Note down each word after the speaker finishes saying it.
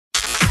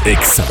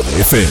Exa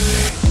FM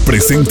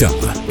presenta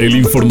el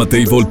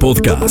Informatable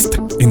Podcast.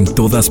 En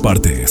todas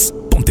partes.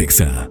 Ponte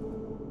Exa.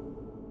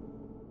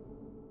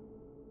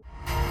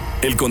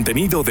 El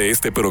contenido de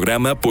este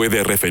programa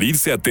puede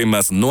referirse a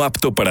temas no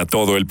apto para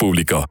todo el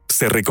público.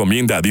 Se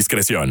recomienda a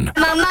discreción.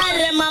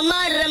 Mamarre,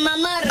 mamarre,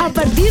 mamarre. A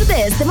partir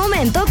de este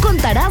momento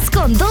contarás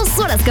con 2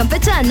 horas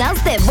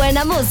campechanas de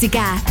buena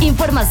música,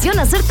 información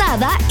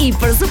acertada y,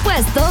 por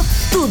supuesto,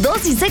 tu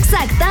dosis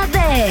exacta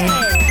de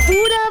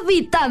pura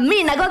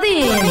vitamina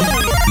Godín.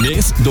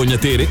 Nes, Doña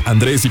Tere,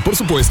 Andrés y, por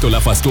supuesto,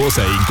 la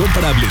fastuosa e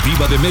incomparable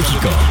Diva de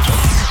México.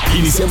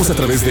 Iniciamos a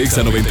través de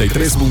Exa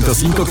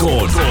 93.5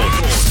 con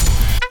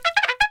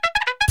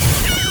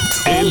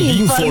El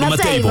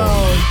Informatable.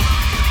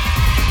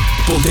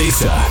 Ponte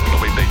Exa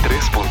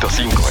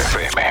 93.5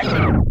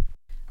 FM.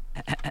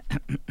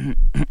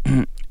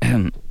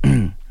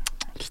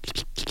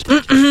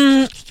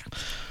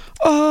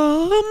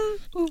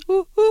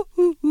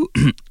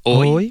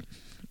 Hoy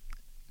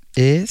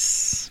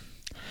es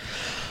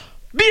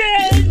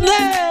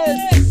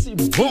Viernes.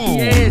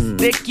 Es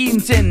de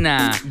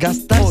quincena.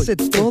 Gastarse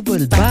todo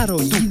el varo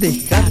y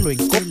dejarlo en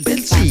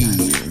Coppel, sí.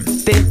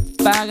 ¿Te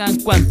pagan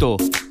cuánto?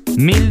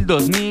 1,000,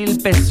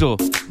 2,000 pesos,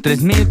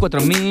 3,000,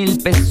 4,000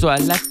 pesos a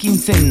la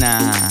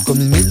quincena.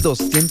 Con mis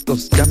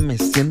 1,200 ya me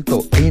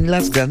siento en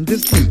las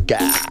grandes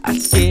ligas.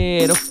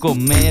 Quiero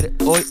comer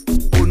hoy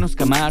unos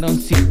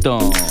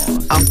camaroncitos,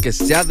 aunque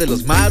sea de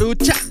los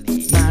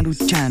maruchanes.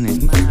 Maruchanes.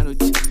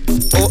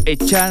 O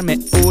echarme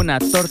una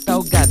torta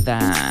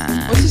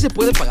ahogada. Hoy sí se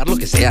puede pagar lo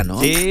que sea,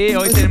 ¿no? Sí,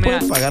 hoy se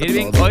puede pagar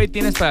Irving, todo. hoy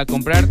tienes para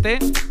comprarte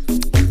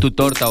tu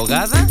torta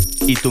ahogada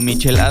y tu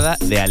michelada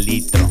de al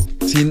litro.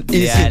 Sin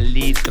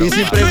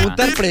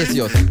preguntar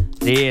precios.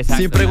 Sí,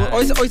 exacto.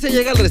 Hoy se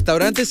llega al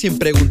restaurante sin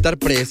preguntar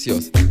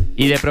precios.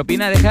 Y de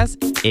propina dejas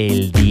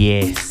el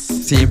 10.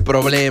 Sin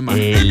problema.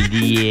 El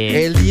 10.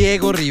 El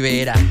Diego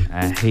Rivera.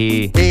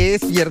 Así.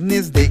 Es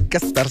viernes de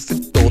gastarse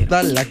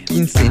toda la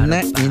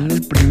quincena en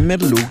el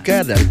primer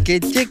lugar al que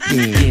llegue.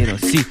 Quiero,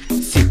 sí.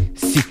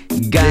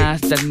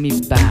 Gastar mi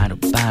paro.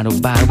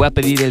 Voy a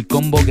pedir el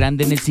combo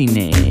grande en el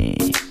cine.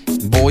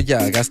 Voy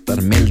a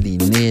gastarme el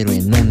dinero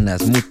en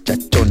unas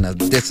muchachonas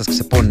de esas que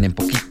se ponen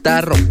poquita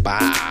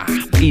ropa.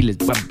 Y les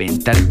voy a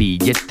aventar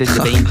billetes de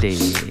 20.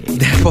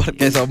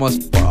 Porque somos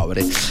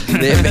pobres.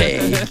 De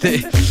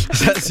 20. O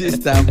sea, sí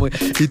está muy...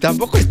 Y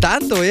tampoco es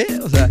tanto, ¿eh?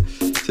 O sea,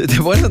 si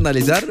te puedes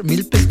analizar,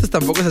 1,000 pesitos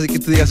tampoco es así que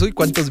tú digas, uy,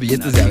 ¿cuántos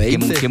billetes de a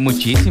 20? Que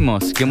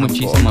muchísimos.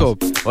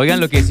 Oigan,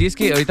 lo que sí es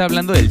que ahorita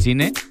hablando del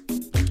cine,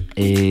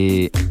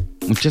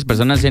 muchas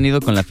personas se han ido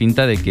con la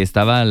finta de que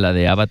estaba la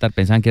de Avatar,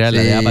 pensaban que era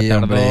la de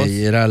Avatar 2.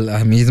 Y era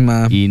la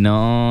misma. Y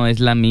no, es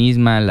la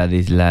misma, la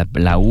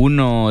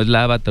 1, es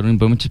la Avatar 1.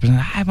 Pero muchas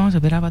personas, vamos a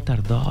ver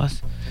Avatar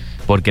 2.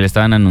 Porque le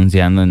estaban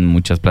anunciando en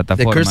muchas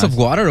plataformas. ¿The Curse of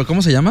Water o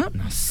cómo se llama?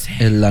 No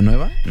sé. ¿La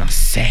nueva? No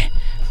sé.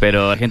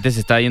 Pero la gente se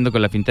está yendo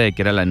con la finta de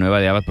que era la nueva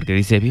de Avatar porque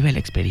dice, vive la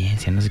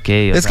experiencia, no sé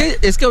qué.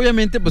 Es que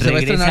obviamente pues se va a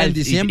estrenar en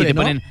diciembre, y te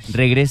 ¿no? ponen,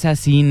 regresa a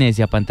cines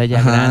y a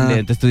pantalla grande.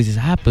 Entonces tú dices,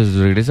 pues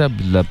regresa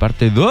la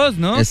parte 2,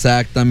 ¿no?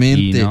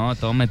 Exactamente. Y no,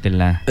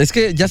 tómetela. Es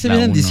que ya se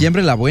viene en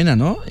diciembre la buena,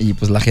 ¿no? Y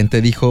pues la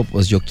gente dijo,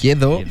 pues yo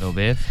quiero.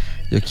 Ver.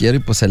 Yo quiero y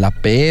pues se la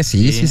P,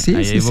 sí.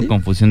 Ahí hubo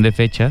confusión de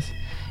fechas.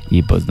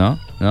 Y pues no,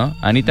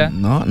 Anita.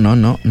 No.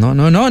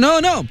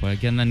 Por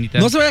aquí anda Anita.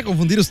 No se vaya a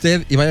confundir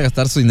usted y vaya a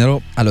gastar su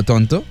dinero a lo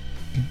tonto.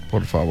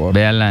 Por favor.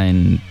 Véala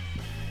en...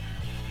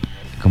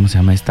 ¿Cómo se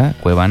llama esta?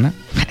 ¿Cuevana?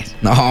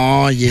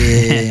 No,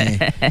 oye.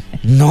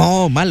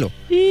 No, malo.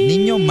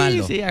 Niño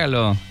malo. Sí,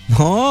 hágalo.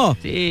 No.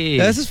 Sí.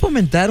 Eso es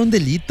fomentar un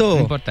delito.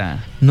 No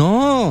importa.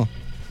 No.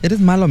 Eres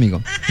malo,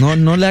 amigo.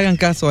 No le hagan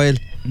caso a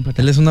él.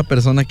 Él es una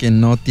persona que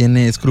no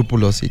tiene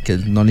escrúpulos y que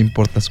no le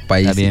importa su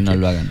país. Está bien, no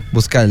lo hagan.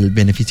 Busca el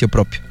beneficio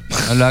propio.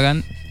 No lo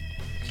hagan.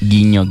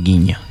 Guiño.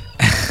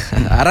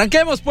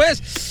 Arranquemos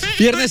pues.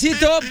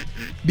 Viernesito.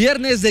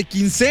 Viernes de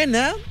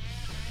quincena.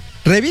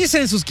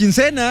 Revisen sus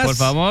quincenas. Por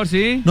favor,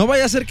 sí. No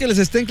vaya a ser que les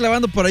estén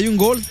clavando por ahí un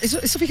gol.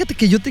 Eso fíjate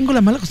que yo tengo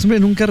la mala costumbre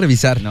de nunca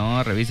revisar.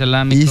 No,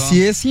 revísala, amigo. Y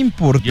si es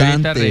importante. Yo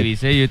ahorita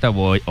revisé y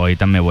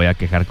ahorita me voy a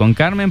quejar con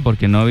Carmen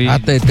porque no vi.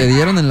 ¿Te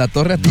dieron en la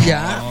torre a ti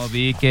ya? No,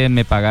 vi que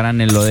me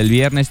pagaran lo del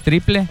viernes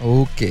triple.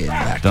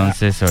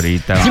 Entonces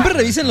ahorita. Siempre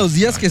revisen los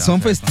días que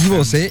son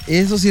festivos, ¿eh?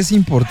 Eso sí es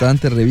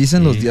importante,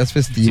 revisen los días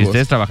festivos. Si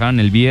ustedes trabajaron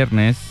el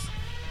viernes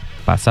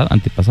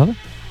antepasado.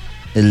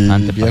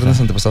 Viernes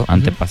antepasado.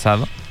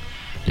 Antepasado.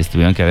 Les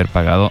tuvieron que haber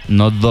pagado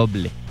no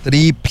doble.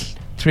 Triple.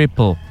 De triple.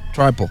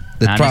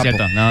 No es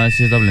cierto. No,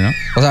 sí es doble, ¿no?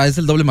 O sea, es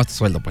el doble más tu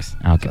sueldo, pues.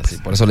 Ok. O sea, sí,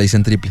 por eso le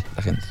dicen triple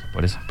la gente.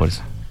 Por eso.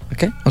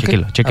 ¿Ok?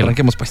 Chéquelo.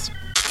 Arranquemos, pues.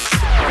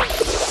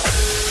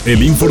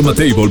 El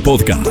Informatable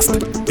Podcast.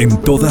 En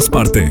todas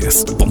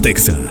partes. Ponte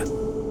Exa.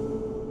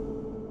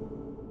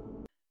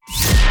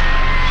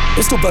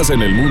 Esto pasa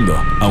en el mundo,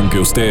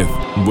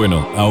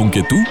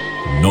 aunque tú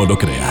no lo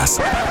creas.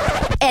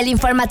 El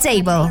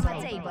Informatable.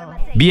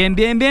 Bien.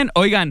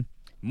 Oigan,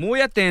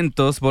 muy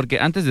atentos porque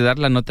antes de dar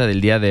la nota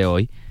del día de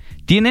hoy,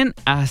 tienen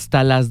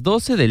hasta las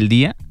 12 del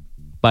día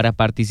para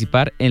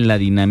participar en la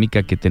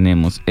dinámica que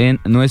tenemos en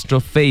nuestro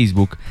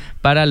Facebook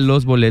para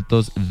los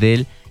boletos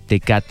del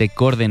Tecate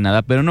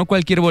Coordenada. Pero no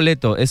cualquier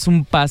boleto, es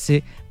un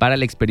pase para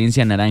la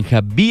experiencia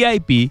naranja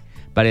VIP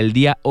para el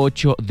día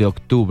 8 de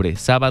octubre,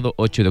 sábado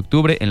 8 de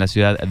octubre en la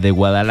ciudad de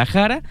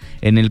Guadalajara,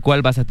 en el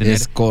cual vas a tener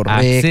acceso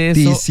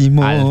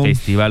al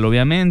festival,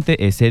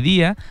 obviamente. Ese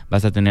día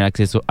vas a tener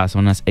acceso a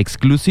zonas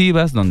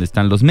exclusivas donde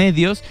están los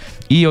medios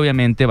y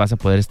obviamente vas a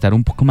poder estar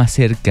un poco más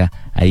cerca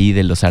ahí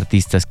de los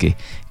artistas que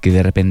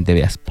de repente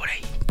veas por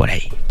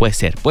ahí. Puede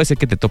ser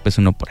que te topes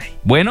uno por ahí.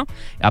 Bueno,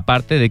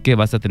 aparte de que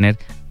vas a tener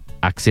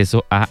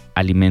acceso a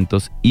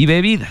alimentos y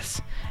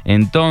bebidas.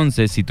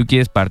 Entonces, si tú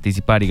quieres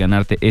participar y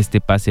ganarte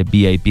este pase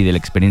VIP de la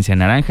experiencia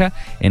naranja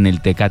en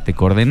el Tecate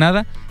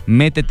Coordenada,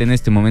 métete en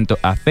este momento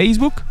a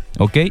Facebook,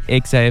 ¿ok?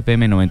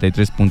 ExaFM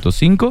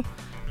 93.5.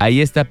 Ahí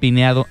está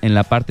pineado en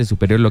la parte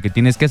superior lo que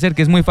tienes que hacer,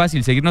 que es muy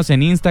fácil, seguirnos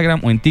en Instagram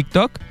o en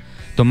TikTok,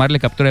 tomarle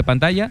captura de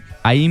pantalla,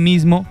 ahí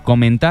mismo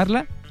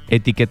comentarla,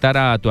 etiquetar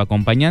a tu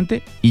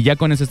acompañante y ya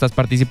con eso estás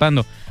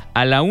participando.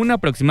 A la 1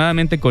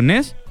 aproximadamente con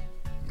eso,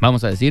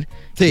 vamos a decir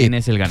quién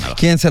es el ganador.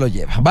 ¿Quién se lo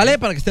lleva? ¿Vale?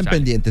 Para que estén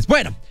pendientes.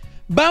 Bueno,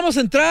 vamos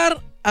a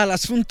entrar al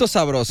asunto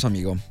sabroso,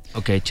 amigo.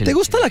 Ok, chile. ¿Te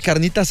gusta la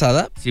carnita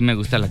asada? Sí, me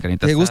gusta la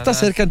carnita asada. ¿Te gusta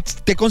hacer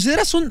 ¿Te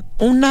consideras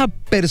una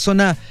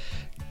persona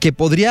que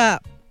podría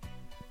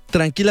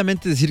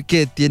tranquilamente decir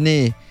que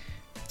tiene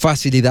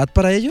facilidad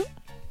para ello?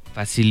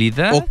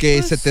 ¿Facilidad? ¿O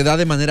que se te da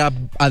de manera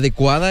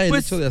adecuada el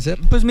hecho de hacer?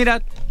 Pues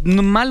mira,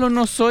 malo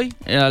no soy.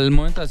 Al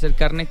momento de hacer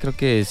carne creo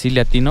que sí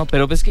le atino,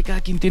 pero ves que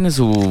cada quien tiene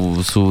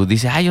su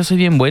dice, yo soy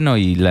bien bueno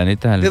y la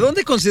neta... ¿De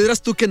dónde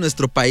consideras tú que en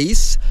nuestro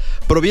país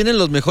provienen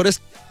los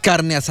mejores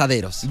carne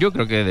asaderos? Yo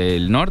creo que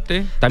del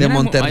norte. También ¿De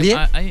Monterrey?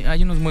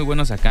 Hay unos muy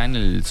buenos acá en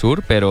el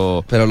sur,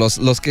 pero... Pero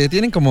los que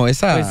tienen como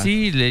esa... Pues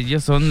sí,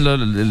 ellos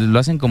lo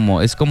hacen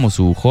como... Es como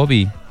su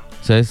hobby.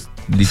 O sea, es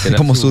literal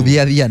como su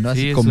día a día, ¿no?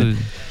 Sí, así como...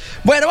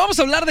 Bueno, vamos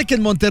a hablar de que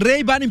en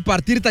Monterrey van a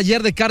impartir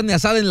taller de carne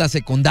asada en la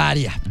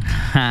secundaria.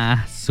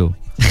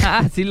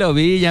 Sí lo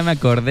vi, ya me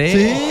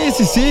acordé.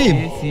 Sí. Sí,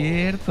 es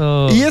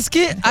cierto. Y es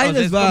que ahí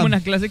les va. Es como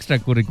una clase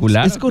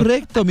extracurricular. Es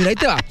correcto, mira, ahí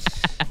te va.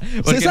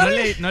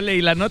 Porque no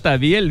leí la nota,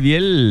 vi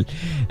el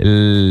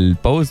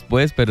post,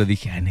 pues, pero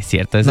dije, no es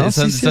cierto.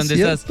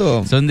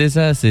 Son de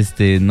esas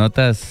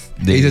notas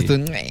de... ¿Qué dices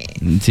tú?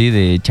 Sí,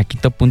 de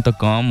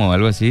chaquito.com o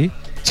algo así.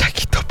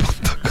 Chaquito.com.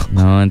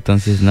 No,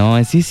 entonces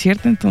no, sí es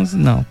cierto, entonces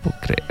no puedo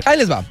creer. Ahí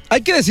les va,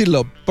 hay que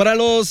decirlo, para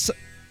los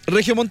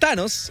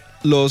regiomontanos,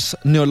 los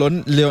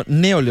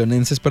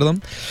neoleonenses,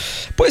 perdón,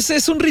 pues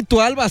es un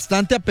ritual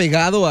bastante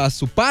apegado a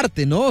su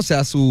parte, ¿no? O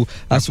sea, a su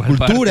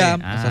cultura,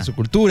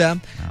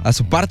 a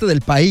su parte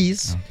del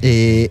país.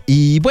 Okay.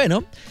 Y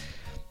bueno,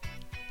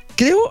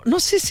 no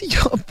sé si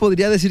yo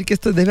podría decir que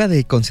esto debe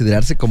de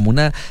considerarse como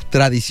una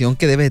tradición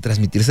que debe de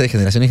transmitirse de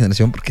generación en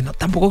generación, porque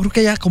tampoco creo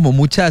que haya como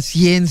mucha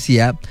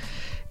ciencia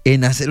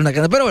en hacer una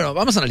carne. Pero bueno,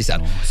 vamos a analizar.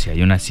 No, si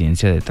hay una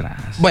ciencia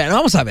detrás. Bueno,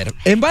 vamos a ver.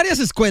 En varias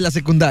escuelas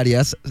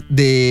secundarias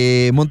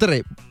de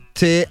Monterrey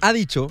se ha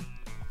dicho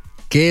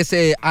que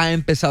se ha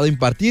empezado a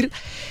impartir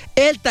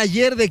el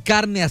taller de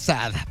carne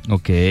asada.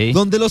 Ok.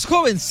 Donde los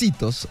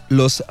jovencitos,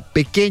 los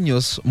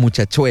pequeños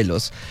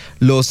muchachuelos,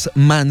 los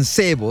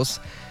mancebos,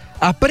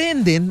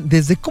 aprenden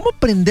desde cómo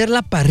prender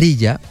la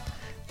parrilla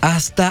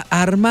hasta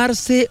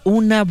armarse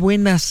una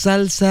buena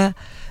salsa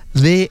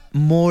de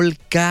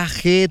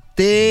molcajete.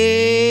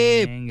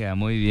 Venga,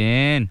 muy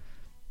bien.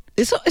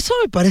 Eso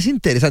me parece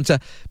interesante. O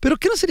sea, ¿pero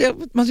qué no sería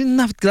más bien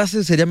una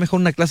clase? ¿Sería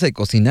mejor una clase de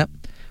cocina?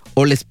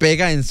 ¿O les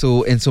pega en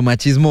su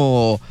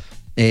machismo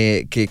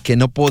que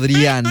no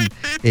podrían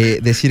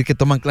decir que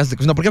toman clases de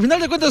cocina? Porque al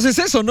final de cuentas es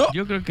eso, ¿no?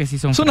 Yo creo que sí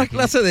son frágiles. Es una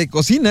clase de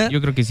cocina. Yo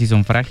creo que sí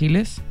son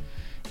frágiles.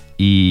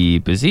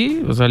 Y pues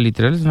sí, o sea,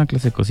 literal es una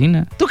clase de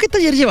cocina. ¿Tú qué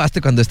taller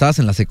llevaste cuando estabas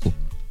en la secu?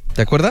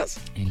 ¿Te acuerdas?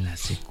 En la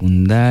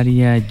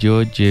secundaria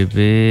yo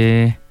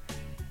llevé...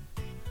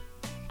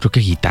 Creo que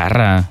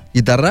guitarra.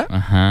 ¿Guitarra?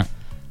 Ajá.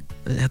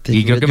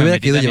 Y creo que me hubiera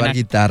querido llevar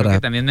guitarra. Creo que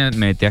también me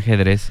metí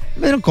ajedrez.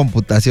 Me dieron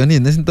computación y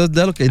en ese entonces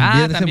ya lo que vi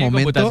en ese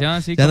momento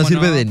sí, ya no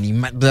sirve de ni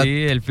más. Sí,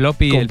 el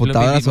floppy.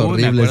 Computadoras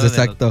horribles,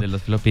 exacto. De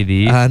los floppy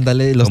disks.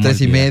 Ándale, los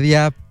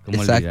 3.5.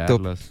 Exacto.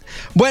 Olvidarlos.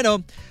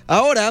 Bueno,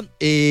 ahora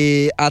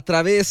a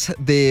través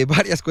de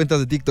varias cuentas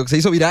de TikTok se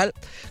hizo viral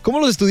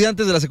cómo los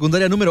estudiantes de la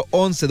secundaria número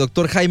 11,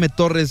 doctor Jaime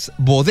Torres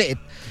Bodet,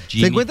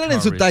 se encuentran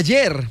en su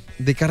taller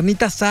de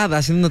carnita asada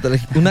haciendo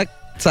una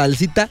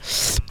salsita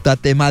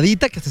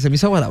tatemadita que hasta se me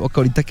hizo agua la boca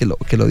ahorita que lo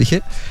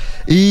dije.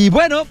 Y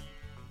bueno,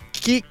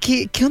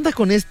 ¿qué onda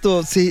con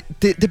esto?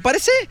 ¿Te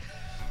parece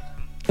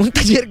un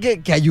taller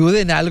que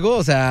ayude en algo?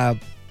 O sea...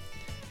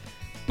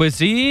 Pues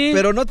sí.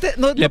 Pero no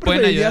le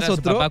pueden ayudar a su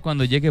otro papá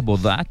cuando llegue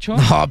bodacho.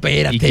 No,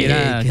 espérate.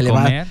 Que le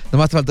va.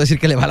 Nomás te faltó decir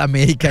que le va a la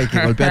América y que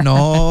golpea.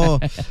 No.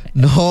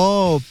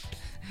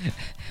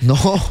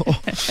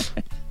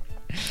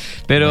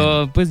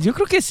 Pero pues yo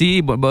creo que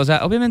sí, o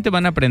sea, obviamente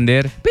van a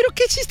aprender. ¿Pero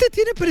qué chiste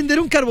tiene prender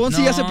un carbón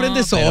si ya se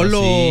prende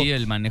solo? Sí,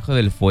 el manejo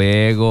del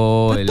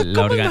fuego,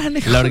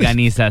 la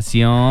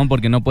organización,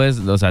 porque no puedes,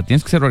 o sea,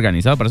 tienes que ser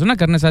organizado. Para hacer una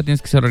carne asada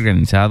tienes que ser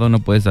organizado, no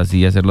puedes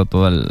así hacerlo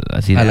todo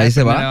así. Ahí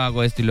se va.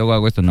 Hago esto y luego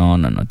hago esto. No,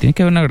 tiene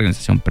que haber una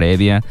organización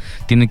previa,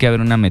 tiene que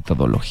haber una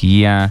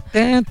metodología.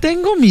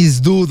 Tengo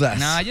mis dudas.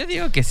 No, yo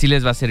digo que sí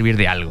les va a servir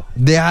de algo.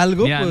 ¿De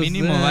algo? Mira, pues,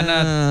 mínimo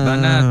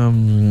van a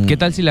 ¿qué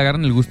tal si le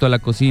agarran el gusto a la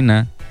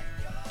cocina?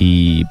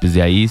 Y pues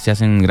de ahí se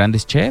hacen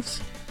grandes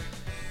chefs.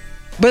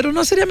 Pero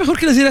 ¿no sería mejor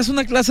que les dieras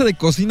una clase de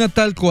cocina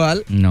tal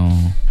cual?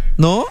 No.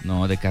 ¿No?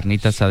 No, de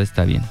carnita asada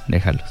está bien,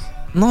 déjalos.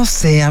 No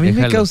sé, a mí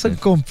me causa ser.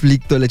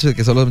 conflicto el hecho de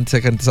que solamente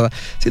sea carnita asada.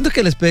 Siento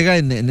que les pega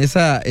en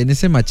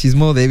ese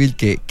machismo débil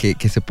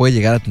que se puede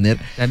llegar a tener.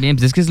 También,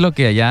 pues es que es lo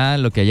que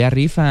allá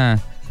rifa.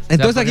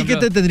 Entonces, o sea, ¿aquí ejemplo,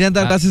 qué te tendrían que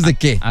dar clases de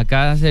qué?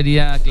 Acá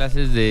sería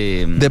clases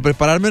de... De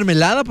preparar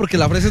mermelada porque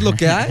la fresa es lo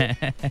que hay.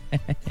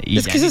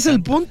 Es que ese es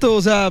el punto,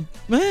 o sea...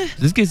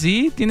 Es que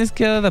sí, tienes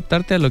que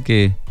adaptarte a lo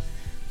que...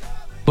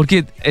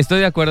 Porque estoy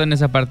de acuerdo en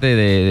esa parte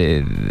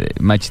de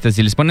machista.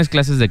 Si les pones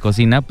clases de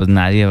cocina, pues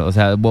nadie, o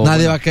sea...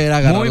 Nadie va a querer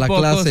agarrar la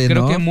pocos, clase, ¿no?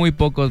 Creo que muy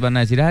pocos van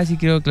a decir, sí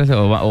quiero clase.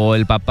 O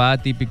el papá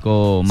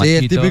típico machito.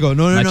 Sí, el típico.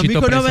 No, mi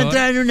hijo no va a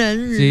entrar en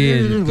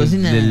una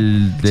cocina.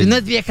 Si no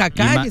es vieja,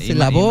 cállese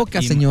la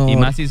boca, señor. Y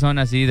más si son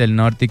así del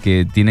norte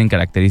que tienen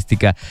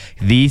característica,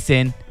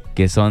 dicen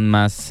que son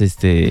más,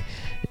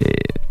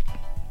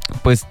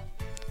 pues,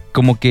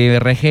 como que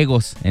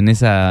rejegos en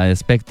ese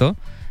aspecto.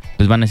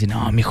 Pues van a decir,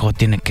 no, mi hijo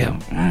tiene que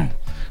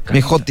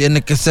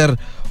ser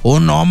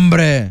un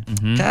hombre.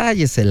 Uh-huh.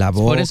 Cállese la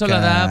boca. Por eso lo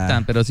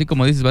adaptan, pero sí,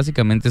 como dices,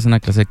 básicamente es una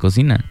clase de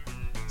cocina.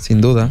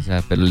 Sin duda. O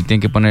sea, pero le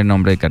tienen que poner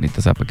nombre de carnita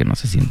asada para que no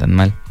se sientan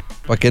mal.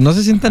 Para que no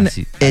se sientan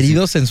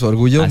heridos en su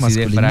orgullo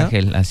masculino.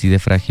 Así de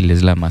frágil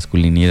es la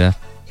masculinidad.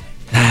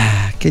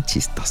 Qué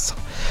chistoso.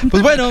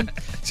 Pues bueno,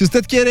 si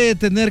usted quiere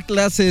tener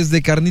clases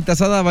de carnita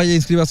asada, vaya a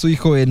inscriba a su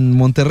hijo en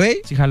Monterrey.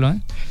 Sí, jalo,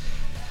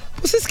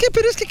 Pues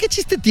pero es que qué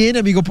chiste tiene,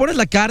 amigo. Pones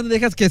la carne,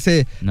 dejas que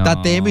se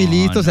tateme y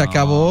listo, se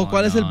acabó.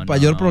 ¿Cuál es el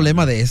mayor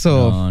problema de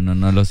eso?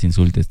 No los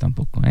insultes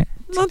tampoco,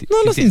 No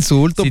los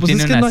insulto, pues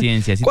es que no.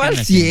 Ciencia,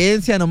 ¿Cuál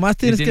ciencia? Nomás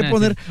tienes que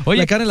poner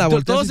la carne en la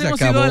volteas y se acabó.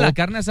 Todos hemos ido a la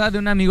carne asada de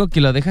un amigo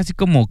que lo deja así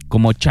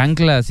como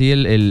chancla, así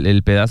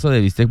el pedazo de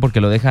bistec,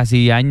 porque lo deja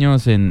así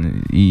años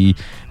y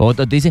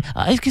otro te dice,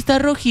 es que está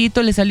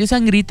rojito, le salió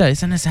sangrita.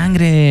 Esa no es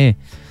sangre.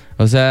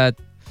 O sea,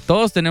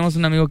 todos tenemos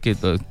un amigo que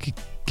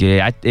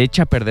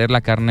echa a perder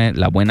la carne,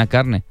 la buena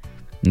carne.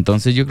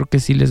 Entonces yo creo que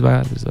sí les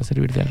va a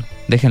servir de algo.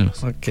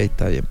 Déjenlos. Ok,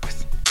 está bien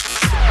pues.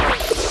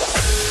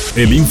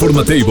 El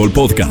Informatable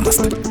Podcast.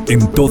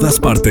 En todas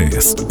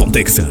partes.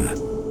 Pontexa.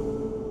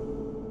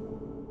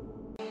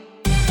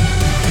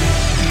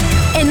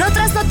 En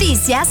otras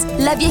noticias,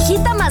 la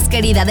viejita más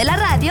querida de la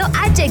radio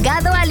ha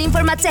llegado al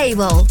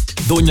Informatable.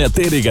 Doña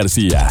Tere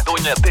García.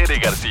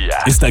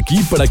 Está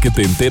aquí para que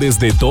te enteres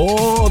de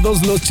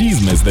todos los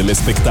chismes del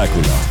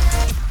espectáculo.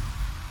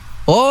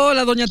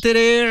 Hola, Doña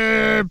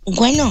Tere.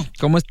 Bueno.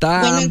 ¿Cómo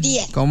está? Buenos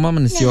días. ¿Cómo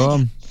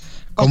amaneció?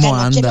 ¿Cómo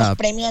anda? Los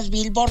premios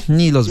Billboard.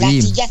 Ni los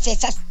vi. Las sillas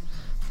esas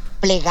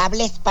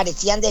plegables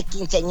parecían de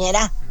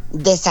quinceañera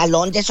de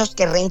salón, de esos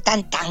que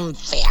rentan, tan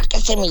fea que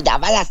se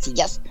miraba las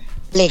sillas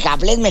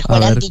plegables.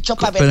 Mejor han dicho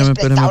para haberles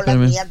prestado las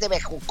mías de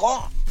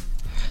bejuco.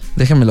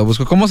 Déjame lo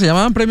busco. ¿Cómo se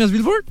llamaban? ¿Premios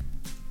Billboard?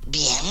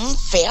 Bien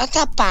feos,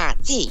 zapá.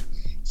 Sí,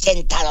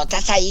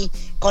 sentadotas ahí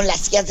con las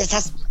sillas de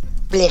esas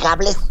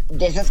plegables,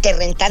 de esas que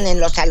rentan en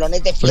los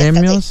salones de fiestas.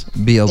 Premios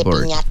Billboard.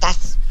 De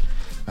piñatas.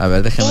 A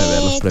ver, déjame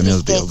ver los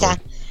premios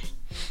Billboard.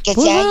 Que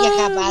se haya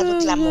acabado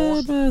el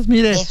clamor.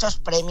 Mire. Esos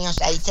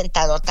premios ahí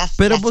sentadotas.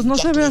 Pero pues no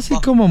se ve así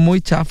como muy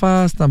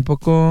chafas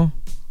tampoco.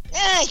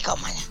 Ay,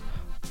 cómo no.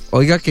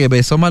 Oiga, que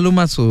besó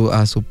Maluma a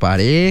su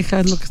pareja,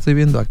 es lo que estoy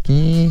viendo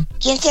aquí.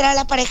 ¿Quién será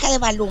la pareja de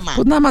Maluma?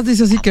 Pues nada más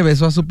dice así que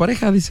besó a su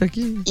pareja, dice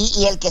aquí.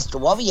 Y el que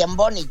estuvo bien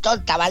bonito,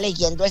 estaba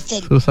leyendo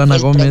el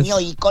Gómez. Premio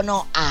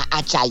ícono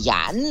a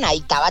Chayanne. Ahí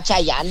estaba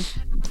Chayanne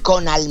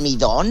con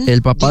almidón.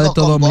 El papá de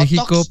todo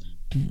México.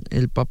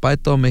 El papá de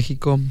todo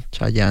México,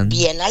 Chayanne.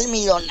 Bien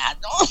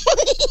almidonado.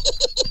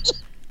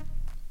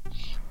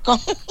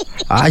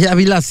 Ya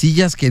vi las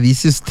sillas que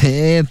dice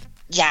usted.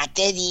 Ya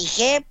te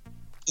dije,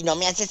 y no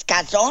me haces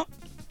caso.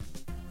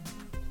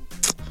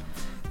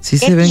 Sí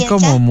se ven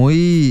como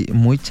muy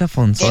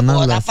chafonzonas de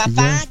boda, las papá,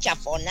 sillas.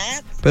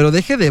 chafonas. Pero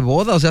deje de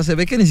boda, o sea, se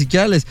ve que ni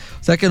siquiera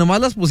o sea, que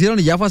nomás las pusieron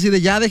y ya fue así de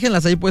ya,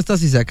 déjenlas ahí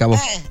puestas y se acabó.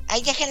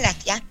 Ahí déjenlas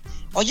ya.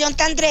 Oye, ¿dónde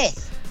está Andrés?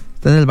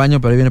 Está en el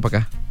baño, pero ahí viene para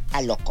acá.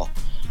 Loco.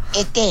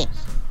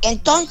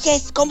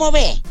 Entonces, ¿cómo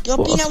ve? ¿Qué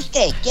opina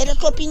usted? ¿Quiere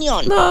su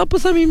opinión? No,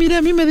 pues a mí me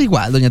da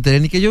igual, Doña Tere,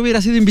 ni que yo hubiera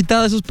sido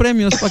invitada a esos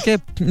premios, ¿para qué?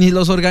 Ni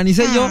los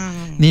organicé yo,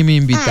 ni me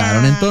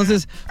invitaron.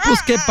 Entonces, pues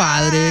qué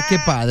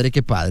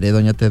padre,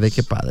 Doña Tere,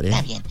 qué padre.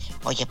 Está bien.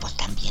 Oye, pues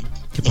también.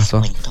 ¿Qué pasó?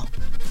 Les cuento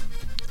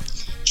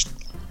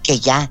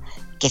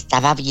que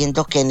estaba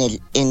viendo que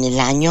en el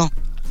año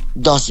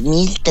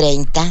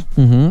 2030,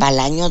 para el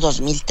año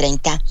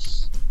 2030,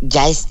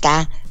 ya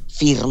está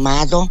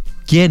firmado.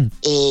 ¿Quién?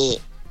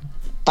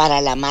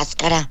 para la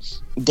Máscara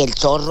del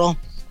Zorro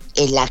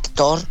el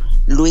actor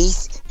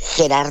Luis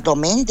Gerardo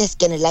Méndez,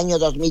 que en el año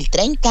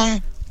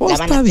 2030 Pues la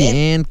van a está hacer.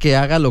 bien, que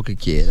hagan lo que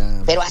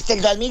quieran. Pero hasta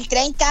el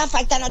 2030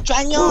 faltan 8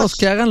 años. Pues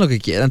que hagan lo que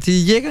quieran.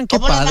 Si llegan, qué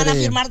 ¿Cómo padre. le van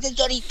a firmar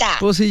desde ahorita?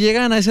 Pues si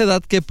llegan a esa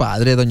edad, qué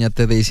padre, doña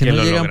Tere. Y si Que no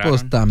lo llegan, lograron.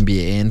 pues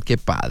también, qué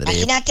padre.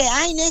 Imagínate,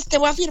 ay, Inés, te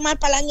voy a firmar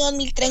para el año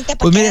 2030 para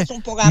Pues que mire, hagas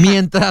un programa.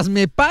 mientras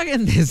me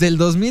paguen desde el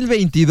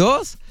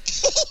 2022,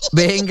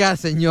 venga,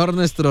 señor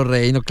nuestro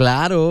reino,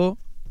 claro.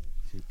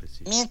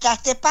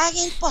 Mientras te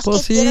paguen, pues,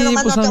 Pues ¿qué sí, quieres?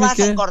 Nomás pues, no te ¿a mí vas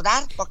qué? a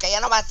engordar, porque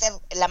ya no va a ser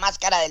la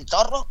Máscara del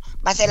Zorro,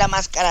 va a ser la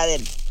Máscara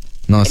del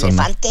No, eso no.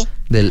 Elefante.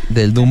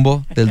 Del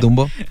Dumbo.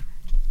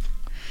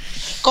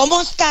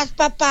 ¿Cómo estás,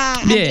 papá?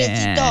 Bien.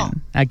 Andresito,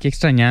 Aquí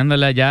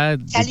extrañándola ya.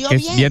 Salió Que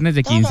es bien, viernes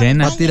de todo,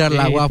 quincena. Fue a tirar el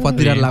agua, Sí, todo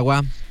bien.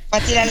 va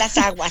a tirar las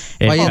aguas.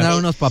 Va a No. llenar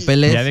unos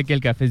papeles. Ya ve que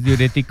el café es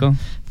diurético.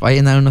 Va a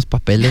llenar unos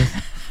papeles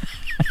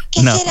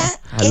 ¿Qué No. será?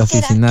 a ¿Qué la será?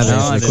 oficina ¿Qué de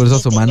No, es,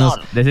 recursos señor? humanos.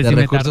 De ese De sí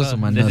me recursos tardo,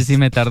 humanos. de ese sí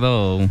me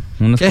tardo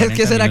unos ¿Qué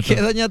 40 será minutos.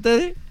 qué, doña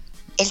Tere?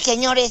 El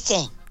señor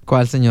ese,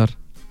 ¿Cuál señor?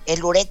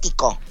 el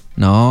urético.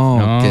 No,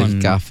 No, que el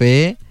no.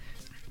 café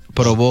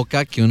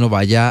provoca que uno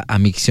vaya a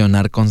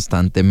miccionar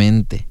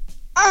constantemente.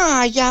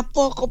 Ay, ¿a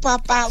poco,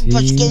 papá? Sí.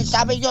 Pues quién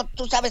sabe,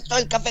 tú sabes todo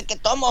el café que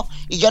tomo.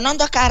 Y yo no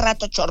ando a cada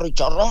rato chorro y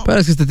chorro. Pero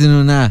es que usted tiene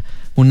una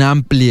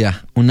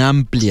amplia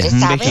 ¿Usted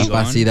sabe?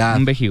 capacidad.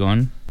 Un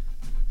vejigón.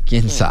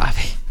 ¿Quién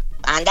sabe?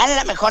 Ándale,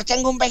 a lo mejor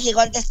tengo un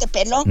vejigón de este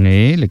pelo.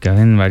 Sí, le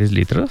caben varios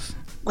litros.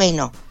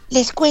 Bueno,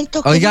 les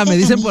cuento. Oiga, me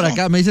queridas dicen por amigas.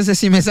 acá, me dice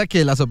Ceci Mesa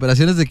que las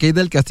operaciones de Kate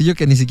del Castillo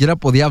que ni siquiera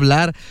podía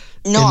hablar.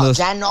 No, en los-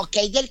 ya no.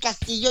 Kate del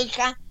Castillo,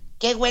 hija.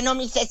 Qué bueno,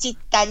 mi Ceci,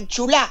 tan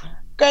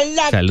chula. Que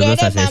la Saludos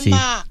quiere, a Ceci.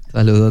 mamá.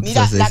 Saludos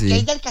Mira, a la Ceci.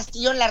 Kate del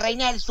Castillo en La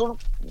Reina del Sur.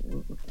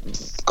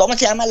 ¿Cómo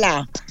se llama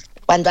la?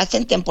 Cuando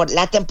hacen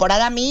la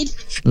temporada 1000.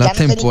 La Ya no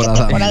sé ni qué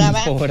temporada temporada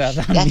va.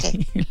 Temporada Ya sé.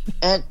 1000.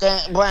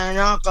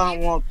 Bueno,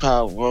 ¿cómo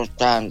te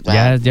gustan?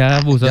 Ya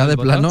abusó. Ya del de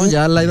botox. plano,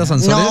 ya Laida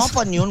Sansores. No,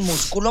 pues ni un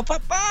músculo,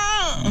 papá.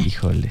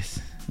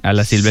 Híjoles. A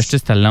la Silvestre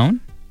Stallone.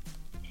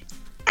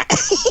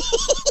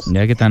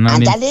 Ya que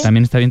Ándale.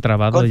 también está bien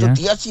trabado Con ya.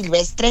 tu tío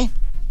Silvestre.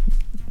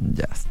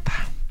 Ya está.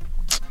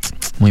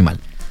 Muy mal.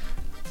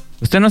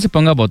 Usted no se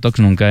ponga botox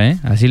nunca, ¿eh?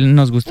 Así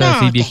nos gusta, No,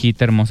 así ¿qué?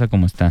 viejita, hermosa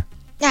como está.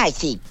 Ay,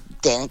 sí,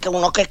 tiene que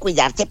uno que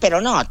cuidarse, pero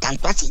no,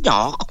 tanto así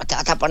no. ¿Cómo te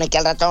vas a poner que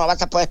al rato no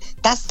vas a poder?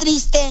 ¿Estás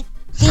triste?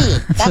 Sí.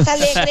 ¿Estás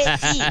alegre?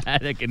 Sí.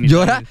 De que ni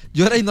Llora, sabes.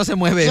 llora y no se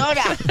mueve.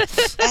 Llora.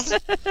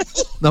 ¿Estás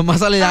Nomás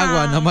sale Ah.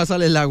 agua, nomás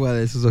sale el agua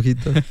de sus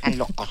ojitos. tan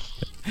locos?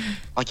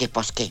 Oye,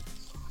 pues que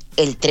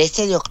el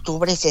 13 de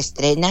octubre se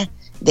estrena,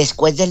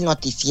 después del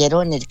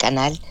noticiero en el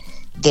canal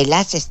de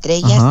las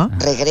estrellas, Ajá.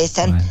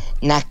 regresan Vale.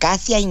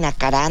 Nacasia y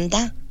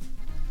Nacaranda.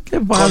 Qué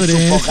padre. su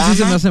Esos sí se me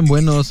programa. hacen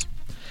buenos.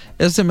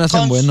 Esos se me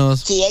hacen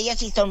buenos. Sí, ellas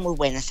sí son muy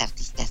buenas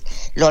artistas.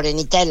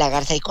 Lorenita de la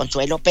Garza y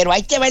Consuelo. Pero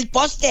ahí te va el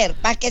póster,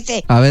 para que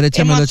se A ver,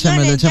 échamelo,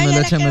 emocionen. échamelo, Yo ya échamelo,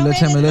 la quiero échamelo, ver,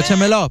 échamelo, ¿verdad?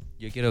 échamelo.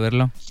 Yo quiero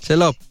verlo.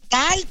 Échelo.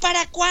 Tal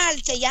para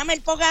cual se llama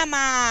el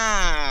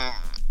programa.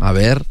 A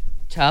ver.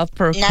 Child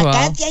per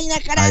Nacasia y ya lo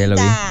vi.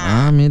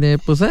 Nacaranda. Ah, mire,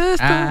 pues esto.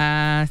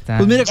 Ah, está.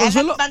 Pues mire, Ya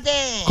Consuelo, las mandé.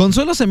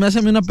 Consuelo se me hace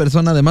a mí una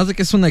persona, además de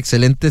que es un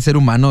excelente ser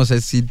humano, o sea,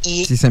 sí,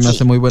 Y- sí se me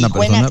hace muy buena y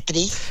buena persona.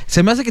 actriz.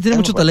 Se me hace que tiene Es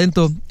mucho muy buena.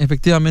 talento,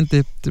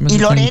 efectivamente. Se me hace Y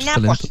que tiene Lorena,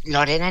 mucho pues talento.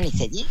 Lorena ni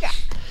se diga.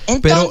 Pero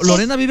Entonces,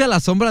 Lorena vive a la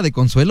sombra de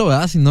Consuelo,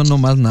 ¿verdad? Si no, no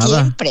más nada.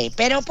 siempre,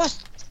 pero pues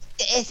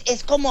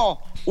es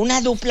como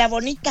una dupla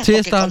bonita. Sí,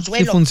 porque está, sí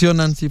Consuelo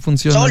funcionan, sí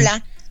funcionan.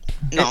 sola,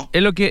 no.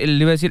 Es lo que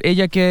le iba a decir.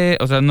 Ella que,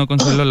 o sea, no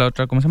Consuelo, la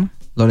otra, ¿cómo se llama?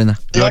 Lorena.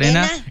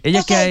 Lorena,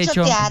 ella pues, qué ha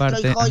hecho teatro,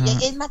 aparte. hijo, Ajá.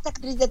 es más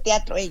actriz de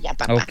teatro ella,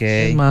 papá. Ok.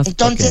 Es más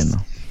Entonces,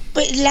 pequeño.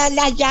 pues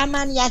la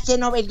llaman y hace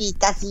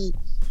novelitas y...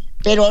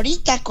 Pero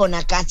ahorita con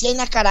Acacia y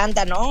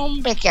Nacaranda, no,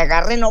 hombre, que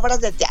agarren obras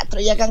de teatro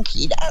y hagan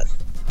giras.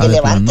 Ah, Que de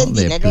levanten plano,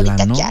 de dinero ahorita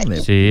plano, que hay.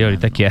 de- Sí,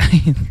 ahorita que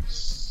hay.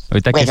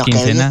 Ahorita Bueno, que que es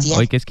hoy quincena. es día-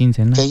 Hoy que es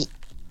quincena.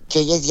 Que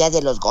hoy es día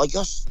de los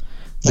Goyos.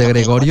 De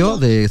Gregorio,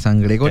 de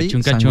San Gregory.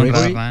 Cachún, San cachún,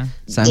 Gregory. rara.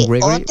 San Que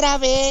Gregory. otra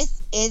vez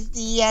es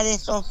día de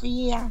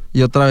Sofía.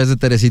 Y otra vez de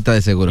Teresita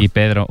de seguro. Y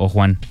Pedro o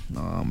Juan.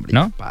 No, hombre,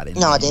 ¿No? paren.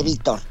 No, de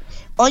Víctor.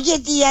 Hoy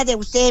es día de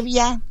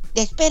Eusebia,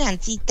 de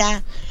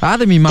Esperancita. Ah,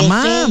 de mi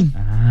mamá. Fe.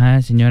 Ah,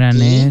 señora ¿Sí?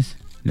 Anés.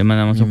 Le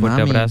mandamos Mi un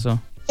fuerte mami.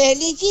 abrazo.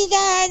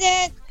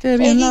 ¡Felicidades! Qué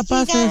bien la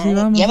pases y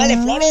vamos Llévale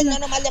a- flores, no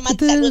nomás le mandes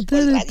Tere, saludos por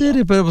el tere, radio.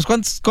 tere. Pero pues,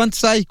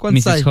 ¿cuántos hay?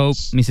 ¿Cuántos hay?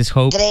 Mrs.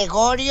 Hope.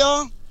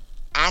 Gregorio.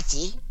 Ah,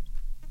 sí.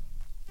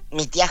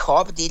 Mi tía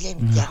Job, dile.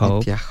 Mi tía Job.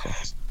 Hope. Tía Jo.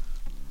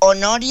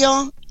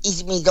 Honorio,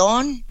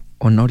 Ismidón,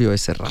 Honorio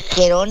ese rato.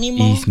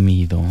 Jerónimo,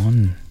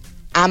 Ismidón.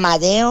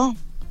 Amadeo,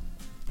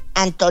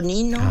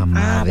 Antonino. Ave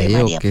Amadeo,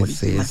 María ¿qué es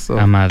Purísima. eso?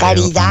 Amadeo.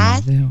 Caridad.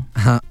 Amadeo.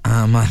 Ajá,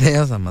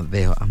 Amadeo.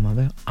 Amadeo,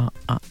 Amadeo.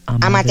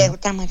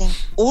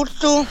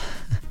 Ursu,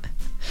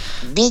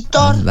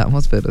 Víctor,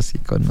 Andamos, pero sí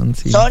con un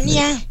sí.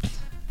 Sonia,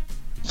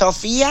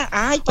 Sofía.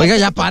 Ay, Oiga, parece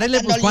ya que párele,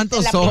 está pues, sacando ¿cuántos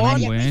lista en la son?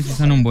 primaria. Buen, sí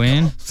son un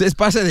buen. ¿Es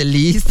pase de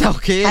lista o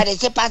qué?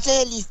 Parece pase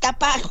de lista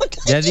pago.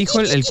 Ya dijo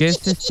el que es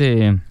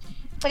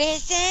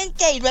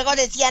Presente. Y luego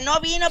decía, no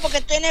vino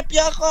porque tiene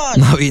piojos.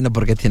 No vino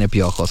porque tiene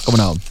piojos, ¿cómo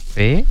no?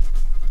 ¿Fe?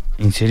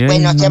 ¿En serio?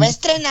 Bueno, se va a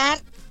estrenar,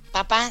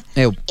 papá,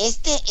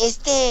 este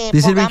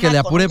Dice Irving que le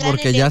apure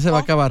porque elenco, ya se va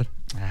a acabar.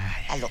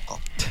 Está loco.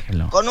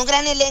 Con un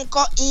gran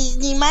elenco y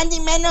ni más ni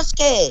menos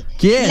que...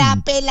 ¿Quién?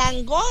 La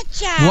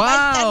Pelangocha. ¡Wow!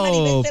 Va a estar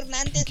Maribel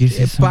Fernández. ¿Qué es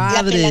eso?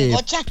 La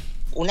Pelangocha,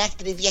 una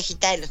actriz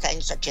viejita de los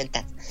años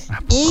 80.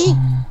 Y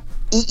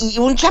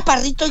un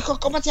chaparrito, hijo,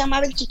 ¿cómo se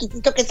llamaba el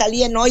chiquitito que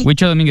salía en hoy?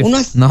 Huicho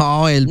Domínguez.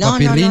 No, el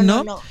papirrín,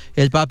 ¿no?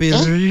 El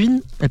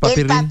papirrín. El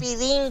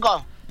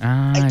papiringo.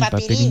 El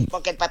papirín,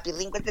 porque el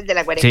papirrín es el de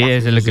la güereja. Sí,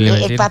 ese es lo que le iba a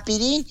decir. El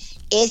papirín,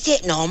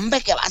 ese, no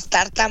hombre, que va a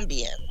estar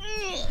también.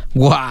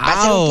 ¡Wow! Va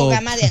a ser un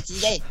programa de así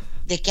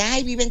de que,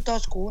 ay, viven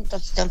todos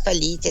juntos y son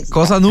felices.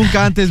 Cosa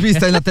nunca antes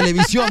vista en la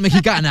televisión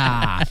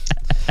mexicana.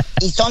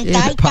 Y son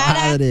tal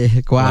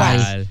padre.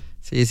 ¿Cuál?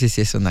 Sí,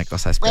 es una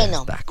cosa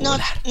espectacular.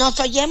 Bueno, nos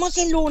oyemos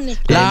el lunes.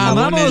 La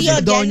amamos,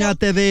 Doña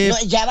Tere.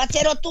 Ya va a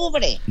ser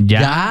octubre.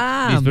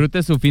 Ya.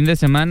 Disfrute su fin de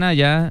semana,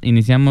 ya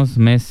iniciamos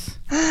mes.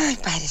 Ay,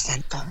 Padre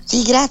Santo.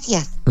 Sí,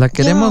 gracias. La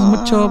queremos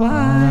mucho. Bye.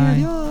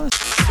 Adiós.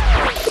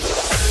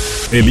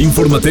 El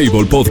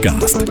Informatable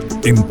Podcast.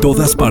 En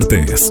todas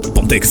partes.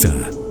 Pontexa.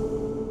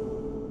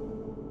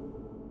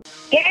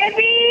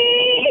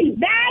 ¡Kevin!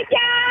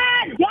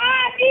 ¡Dayan!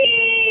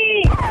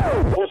 ¡Johnny!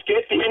 Pues, ¿qué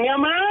tiene,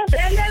 mamá?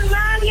 ¡Prende el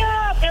radio!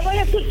 ¡Que voy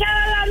a escuchar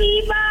a la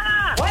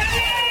diva!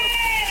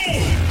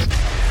 ¡Órale!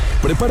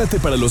 Prepárate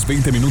para los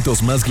 20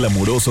 minutos más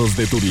glamurosos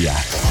de tu día.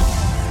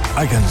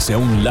 Háganse a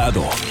un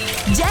lado.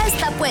 Ya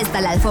está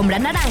puesta la alfombra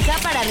naranja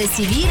para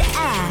recibir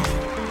a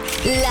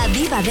la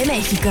Diva de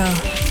México.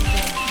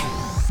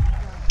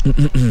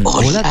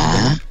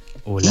 Hola,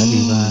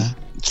 Diva.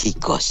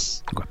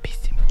 Chicos.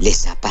 Guapísimo.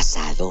 ¿Les ha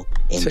pasado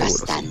en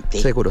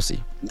bastante? Seguro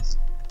sí.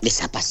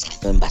 ¿Les ha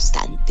pasado en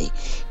bastante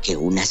que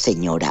una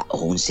señora o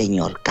un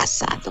señor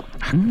casado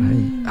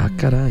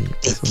caray,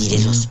 te tire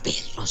los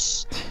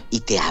perros y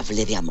te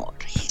hable de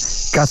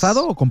amores?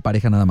 ¿Casado o con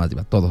pareja nada más,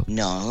 Diva? Todo.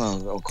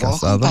 No, con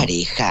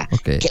pareja.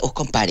 Okay. O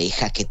con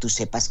pareja, que tú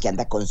sepas que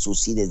anda con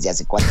Susi desde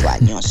hace 4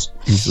 años.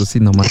 Y Susi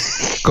nomás.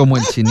 Como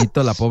el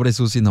chinito, la pobre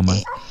Susi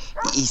nomás.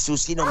 Y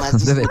Susi nomás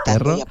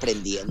disfrutando y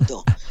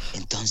aprendiendo.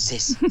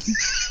 Entonces...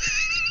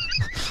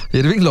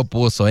 Irving lo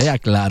puso,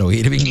 aclaro,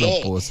 Irving lo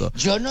puso.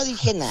 Yo no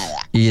dije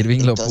nada.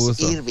 Irving lo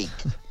puso. Irving,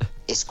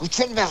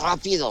 escúchenme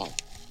rápido.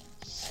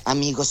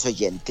 Amigos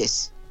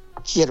oyentes,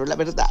 quiero la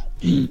verdad.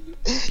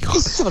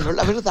 Solo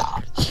la verdad.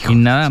 Y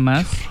nada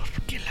más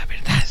que la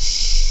verdad.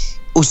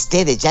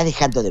 Ustedes, ya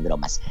dejando de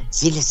bromas,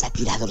 si les ha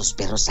tirado los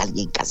perros a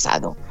alguien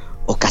casado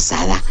o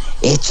casada,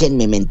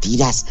 échenme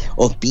mentiras,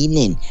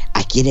 opinen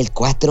aquí en el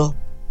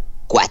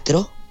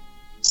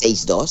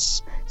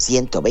 462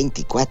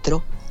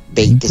 124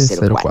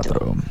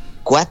 2004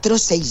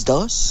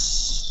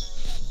 462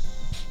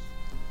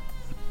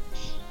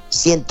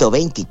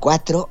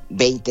 124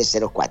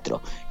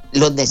 2004.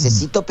 Los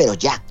necesito, pero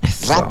ya.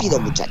 Eso. Rápido,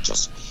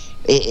 muchachos.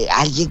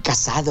 Alguien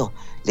casado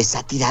les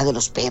ha tirado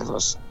los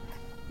perros.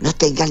 No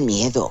tengan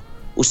miedo.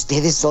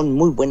 Ustedes son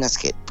muy buenas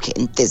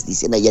gentes,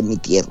 dicen allá en mi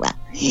tierra.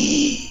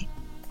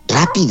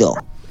 Rápido.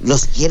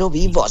 Los quiero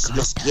vivos,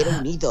 los quiero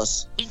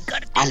unidos.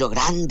 A lo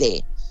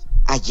grande.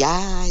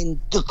 Allá en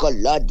tu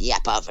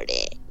colonia,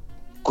 pobre.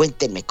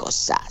 Cuéntenme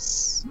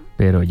cosas.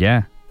 Pero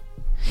ya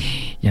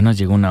nos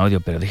llegó un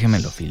audio, pero déjeme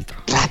lo filtro.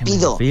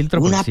 Rápido,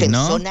 una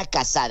persona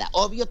casada.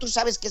 Obvio, tú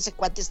sabes que ese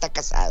cuate está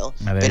casado,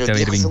 pero el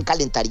viejo es un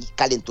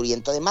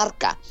calenturiento de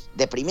marca,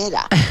 de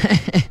primera.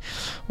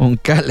 Un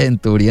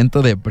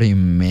calenturiento de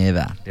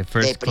primera. De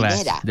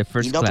primera.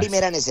 Y no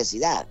primera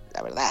necesidad,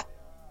 la verdad.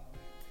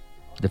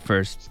 The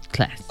first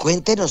class.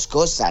 Cuéntenos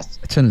cosas.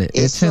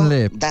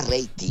 Échenle. Da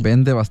rating.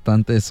 Vende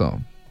bastante eso.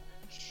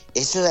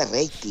 Eso da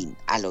rating,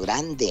 a lo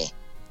grande.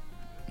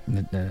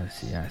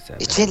 Sí,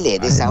 échenle,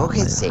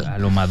 desahójense. A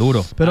lo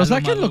maduro. Pero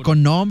sáquenlo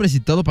con nombres y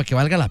todo para que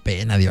valga la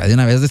pena, Diva. De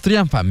una vez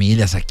destruyan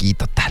familias aquí,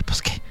 total,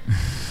 pues qué.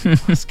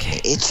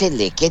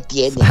 Échenle, ¿qué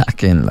tiene?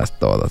 Sáquenlas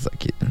todas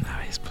aquí de una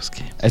vez, pues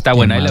qué. Está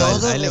buena, ahí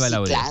le va el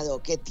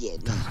audio. ¿Qué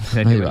tiene?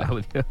 Ahí va el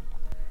audio.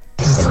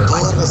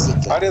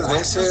 Varias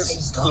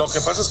veces. Lo que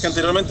pasa es que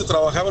anteriormente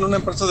trabajaba en una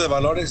empresa de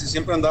valores y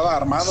siempre andaba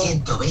armado.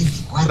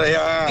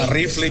 Traía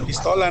rifle y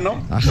pistola,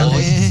 ¿no?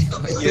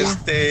 Y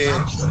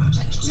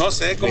no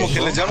sé, como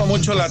que les llama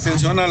mucho la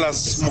atención a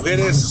las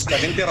mujeres, la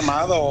gente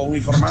armada o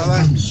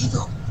uniformada.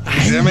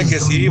 Créeme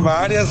que sí,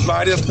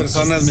 varias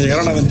personas me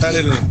llegaron a aventar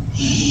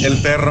el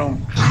perro.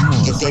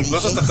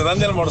 Incluso hasta te dan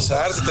de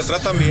almorzar, si te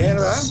tratan bien,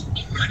 ¿verdad?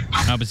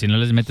 No, pues si no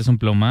les metes un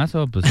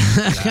plomazo, pues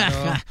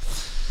claro.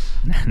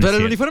 Pero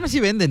el uniforme sí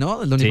vende,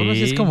 ¿no? El uniforme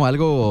sí es como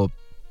algo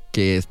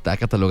que está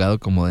catalogado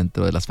como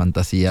dentro de las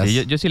fantasías.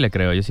 Sí, yo sí le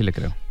creo.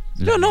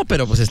 No,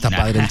 pero pues está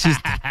padre el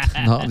chiste,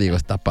 ¿no? Digo,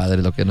 está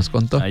padre lo que nos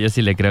contó. Yo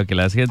sí le creo que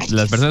las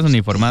personas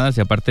uniformadas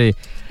y aparte,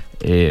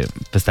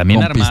 pues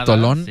también con armadas.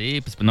 Pistolón. Sí,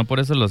 pues no por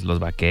eso los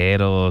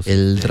vaqueros.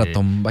 El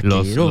ratón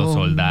vaquero. Los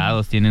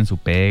soldados tienen su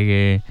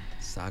pegue.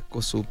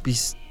 Saco su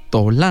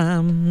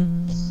pistola.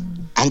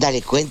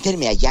 Ándale,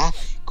 cuéntenme allá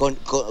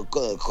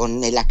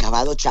con el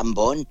acabado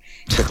chambón,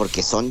 que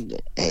porque son,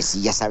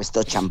 sí, ya sabes,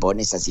 todos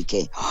chambones, así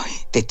que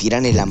te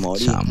tiran el amor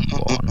y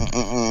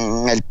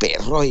el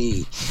perro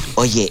y,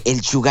 oye,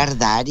 el sugar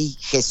daddy,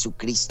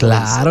 Jesucristo.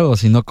 Claro,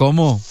 si no,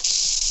 ¿cómo?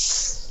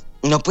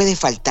 No puede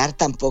faltar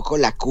tampoco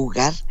la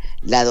cougar,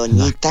 la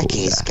doñita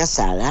que es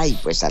casada y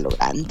pues a lo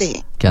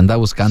grande. Que anda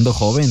buscando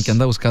joven, que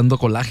anda buscando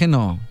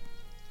colágeno.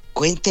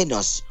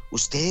 Cuéntenos,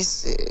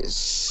 ustedes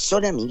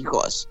son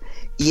amigos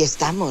y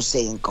estamos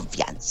en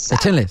confianza.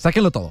 Échenle,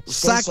 sáquenlo todo.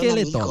 Ustedes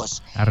Sáquenle son todo.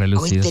 amigos. A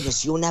relucir. Cuéntenos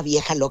si una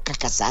vieja loca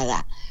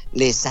casada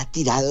les ha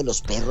tirado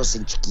los perros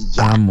en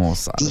chiquilla.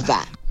 Vamos a ver.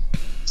 Diva,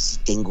 si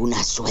tengo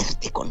una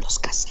suerte con los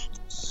casados.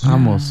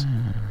 Vamos.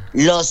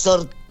 Los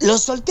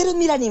solteros,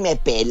 mira, ni me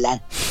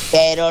pelan,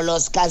 pero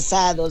los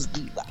casados,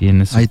 Diva.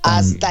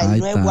 Hasta el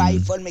nuevo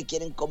iPhone me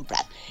quieren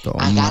comprar.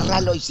 Toma.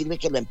 Agárralo y sirve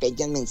que lo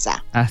empeñan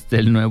mensaje. Hasta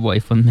el nuevo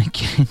iPhone me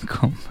quieren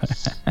comprar.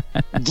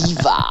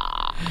 Diva.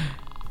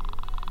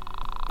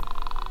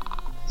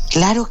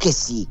 Claro que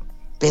sí,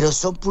 pero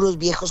son puros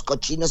viejos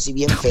cochinos y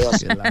bien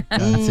feos. La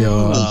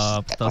canción.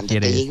 Cuando te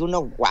llegue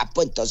uno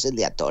guapo, entonces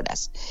le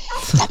atoras.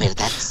 La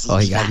verdad, sí.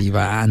 Oiga,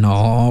 Diva,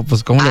 no,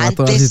 pues ¿cómo le va a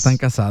atorar si están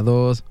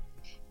casados?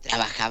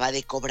 Trabajaba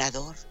de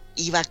cobrador,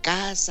 iba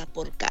casa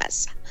por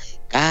casa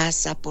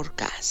por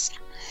casa.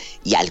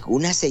 Y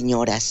algunas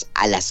señoras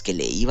a las que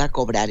le iba a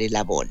cobrar el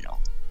abono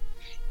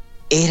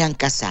eran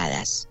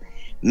casadas.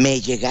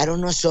 Me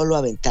llegaron no solo a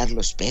aventar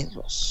los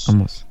perros,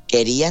 Vamos.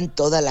 querían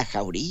toda la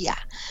jauría,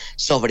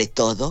 sobre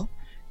todo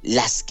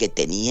las que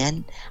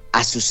tenían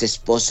a sus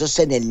esposos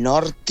en el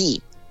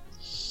norte.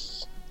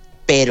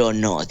 Pero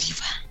no,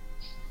 Diva,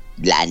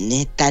 la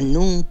neta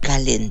nunca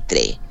le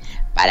entré.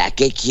 ¿Para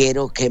qué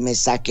quiero que me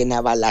saquen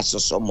a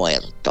balazos o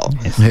muerto?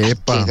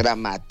 Epa. ¡Qué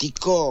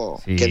dramático!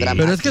 Sí. ¡Qué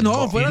dramático! Pero es que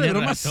no, fuera de Tiene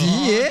broma, razón,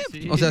 sí, ¿eh?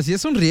 sí. O sea, sí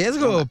es un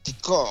riesgo.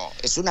 Dramático.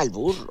 Es un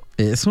albur.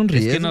 Es un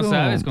riesgo. Es que no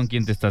sabes con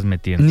quién te estás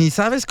metiendo. Ni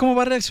sabes cómo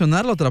va a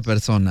reaccionar la otra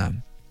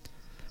persona.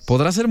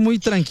 Podrá ser muy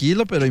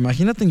tranquilo, pero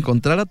imagínate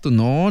encontrar a tu...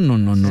 No.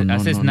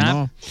 Hace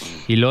snap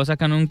y luego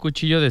sacan un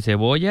cuchillo de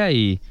cebolla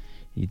y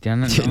te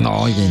andan... Sí,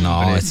 no, oye,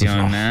 no.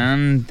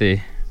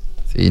 Impresionante.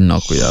 Sí, no,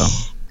 cuidado.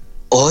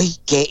 Hoy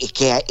que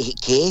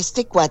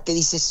este cuate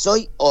dice,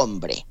 soy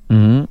hombre.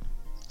 Ujú.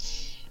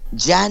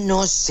 Ya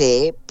no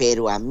sé,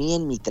 pero a mí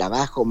en mi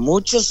trabajo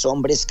muchos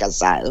hombres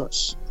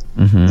casados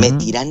Ujú. me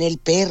tiran el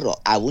perro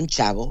a un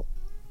chavo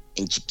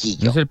en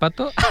chiquillo. ¿No es el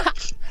pato?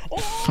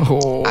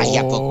 Oh. Ay,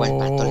 ¿a poco al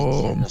pato le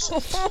tiran los...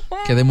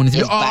 ¿Qué de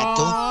municipio? El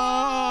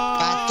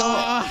pato.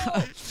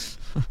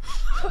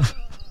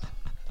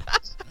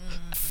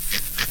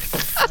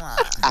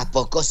 ¿A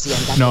poco sí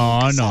andan con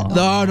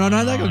casados? No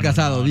anda con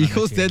casado.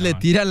 Dijo usted, le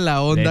tiran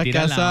la onda Le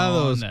tiran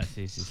casados. la onda,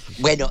 sí.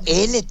 Bueno,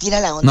 él le tira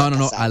la onda.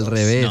 No, casados. al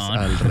revés, No,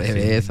 al sí,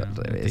 revés.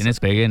 Tienes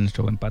pegue en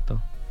nuestro buen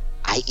pato.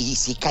 Ay, y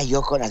sí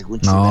cayó con algún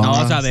No. chulo.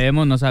 No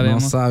sabemos. No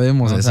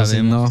sabemos, eso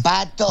sí, no.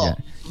 Pato.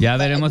 Ya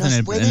veremos ¿nos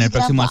en pueden el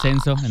próximo grabar?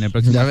 ascenso. En el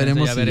próximo Ya ascenso,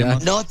 veremos ya si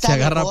veremos. Nota se de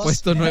agarra voz.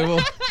 puesto nuevo.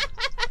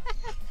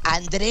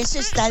 Andrés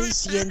está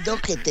diciendo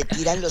que te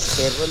tiran los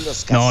perros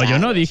los casados. No, yo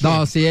no dije.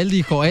 No, sí, él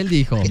dijo.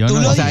 Yo Tú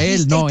no. lo O sea,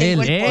 dijiste él, no, y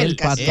tengo él, el el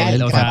podcast, pato, ya el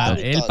grabado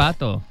y El todo.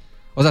 pato.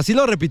 O sea, sí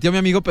lo repitió mi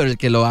amigo, pero el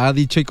que lo ha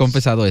dicho y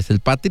confesado es el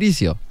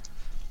Patricio.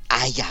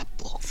 Ay, ¿a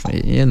poco?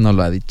 Sí, él no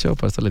lo ha dicho,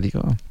 por eso le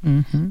digo.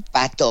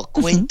 Pato,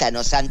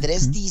 cuéntanos.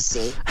 Andrés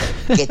dice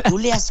que tú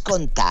le has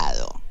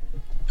contado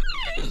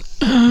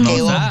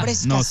que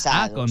hombres Nos ha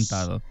casados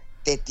contado.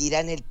 te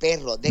tiran el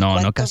perro. ¿De No,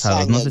 no cuántos casados,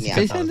 años, no sé mi si Sí,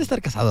 amor? sí, han de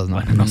estar casados, ¿no?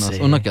 Bueno, no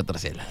sé. Uno que otro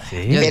sí.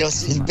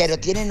 Pero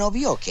 ¿tiene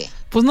novio o qué?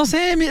 Pues no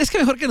sé, mira, es que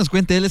mejor que nos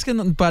cuente él. Es que,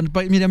 mira,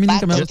 a mí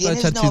nunca me Pato, gusta ¿tienes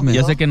echar novio? chisme.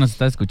 Yo sé que nos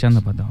está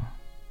escuchando, pato.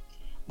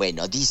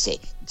 Bueno, dice,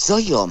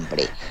 soy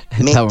hombre.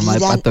 Me La mamá de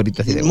tiran Pato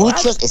ahorita así de,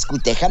 muchos,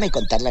 déjame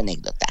contar la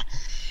anécdota.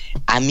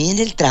 A mí en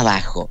el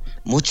trabajo,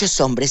 muchos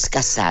hombres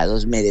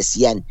casados me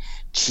decían,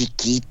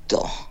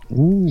 chiquito,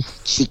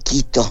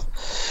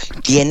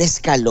 tienes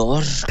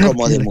calor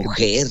como de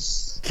mujer.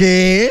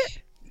 ¿Qué?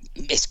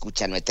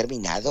 Escucha, no he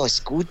terminado.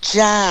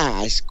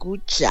 Escucha.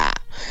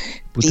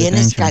 Puta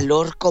Tienes cancha.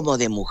 calor como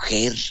de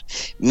mujer.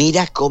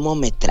 Mira cómo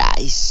me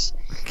traes.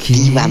 ¿Qué?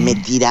 Diva, me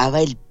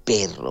tiraba el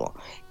perro.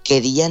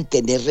 Querían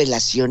tener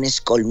relaciones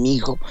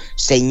conmigo.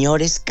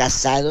 Señores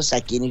casados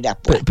aquí en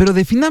Irapuato. Pero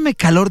defíname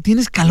calor,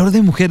 tienes calor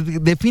de mujer.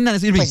 Definan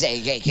eso, Irving. Pues,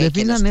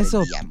 Definan que los eso.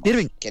 prendíamos,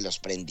 Irving. que los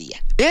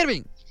prendía.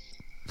 Irving.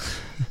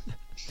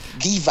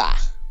 Diva,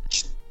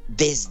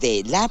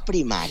 desde la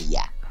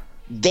primaria,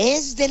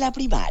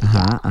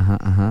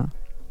 Ajá.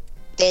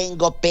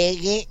 tengo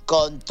pegue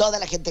con toda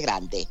la gente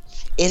grande.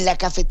 En la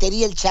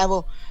cafetería el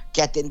chavo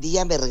que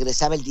atendía me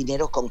regresaba el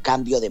dinero con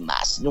cambio de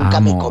más. Nunca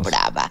me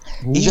cobraba.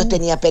 Y yo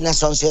tenía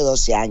apenas 11 o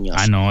 12 años.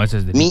 Ah, no, ese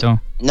es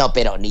delito. No,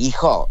 pero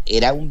hijo,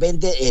 era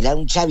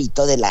un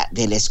chavito de la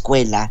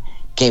escuela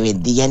que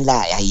vendía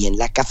ahí en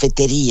la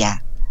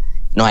cafetería.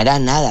 No era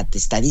nada, te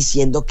está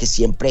diciendo que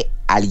siempre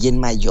alguien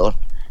mayor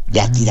le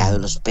ha tirado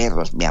los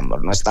perros, mi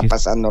amor. No está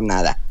pasando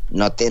nada.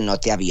 No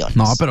te aviones.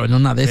 No, pero en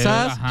una de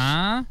esas.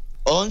 Ajá.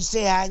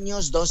 11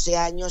 años, 12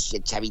 años y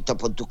el chavito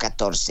pon tu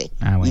 14.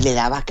 Ah, bueno. Y le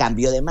daba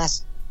cambio de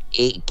más.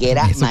 que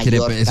era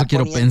mayor. Eso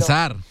quiero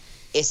pensar.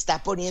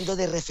 Está poniendo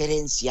de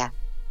referencia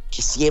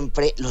que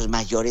siempre los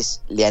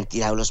mayores le han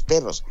tirado los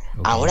perros.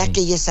 Okay. Ahora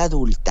que ella es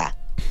adulta,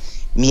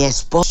 mi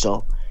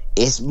esposo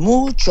es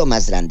mucho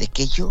más grande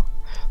que yo.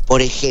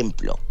 Por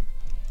ejemplo,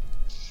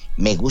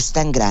 me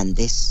gustan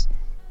grandes,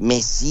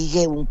 me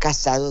sigue un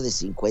casado de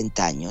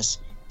 50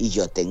 años y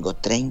yo tengo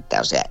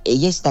 30. O sea,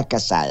 ella está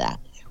casada,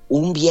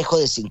 un viejo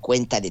de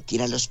 50 le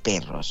tira los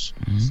perros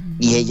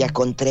y ella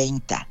con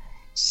 30.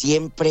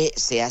 Siempre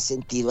se ha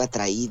sentido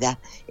atraída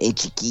en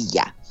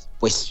chiquilla.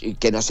 Pues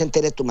que no se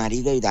entere tu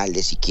marido y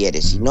dale si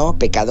quieres. Si no,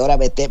 pecadora,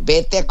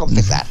 vete a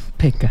confesar.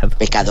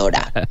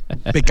 Pecadora.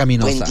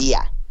 Pecaminosa. Buen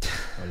día.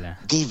 Hola.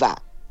 Diva,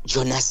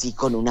 yo nací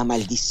con una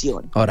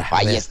maldición.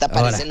 Ay, esta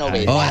parece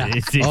novela.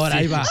 Ahora,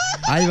 ahí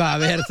va. A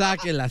ver,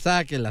 sáquenla.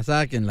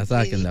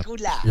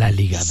 Película. La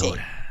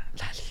ligadora.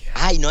 Dice,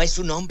 ay, no es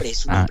un hombre,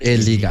 es un hombre.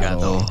 El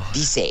ligador.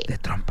 Dice. De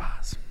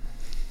trompas.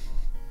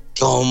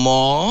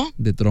 ¿Cómo?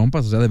 De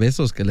trompas, o sea, de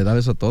besos, que le da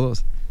beso a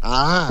todos.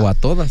 Ah. O a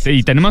todas.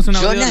 Sí, tenemos un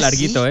audio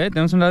larguito,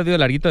 Tenemos un audio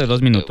larguito de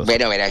 2 minutos.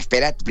 Bueno,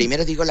 espera,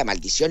 primero digo la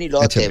maldición y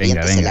luego te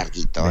avientas el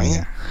larguito,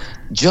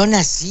 Yo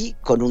nací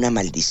con una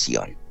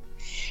maldición.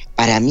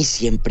 Para mí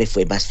siempre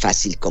fue más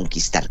fácil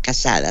conquistar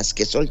casadas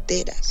que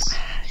solteras.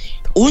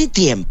 Un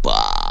tiempo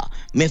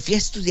me fui a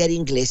estudiar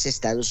inglés a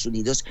Estados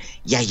Unidos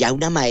y allá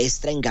una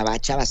maestra en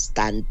gabacha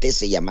bastante,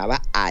 se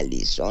llamaba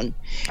Allison,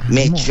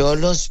 me echó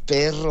los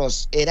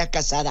perros, era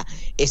casada.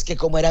 Es que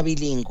como era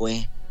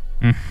bilingüe,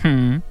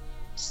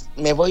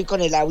 me voy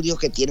con el audio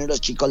que tienen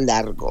los chicos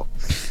largo.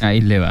 Ahí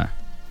le va.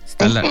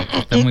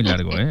 Está muy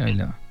largo, Ahí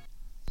le va.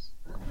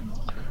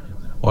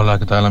 Hola,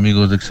 ¿qué tal,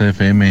 amigos de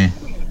XFM?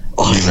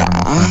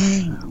 Hola.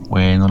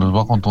 Bueno, les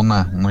voy a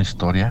contar una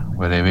historia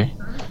breve,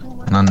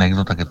 una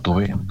anécdota que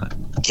tuve.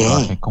 ¿Qué?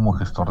 Trabajé como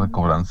gestor de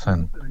cobranza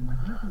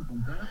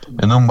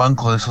en un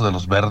banco de esos de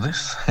los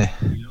verdes.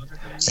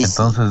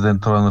 Entonces,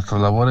 dentro de nuestras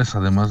labores,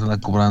 además de la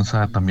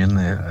cobranza, también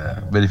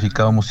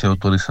verificábamos y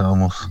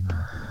autorizábamos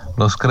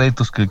los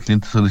créditos que el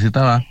cliente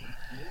solicitaba.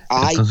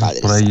 Ay, entonces,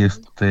 padre, por ahí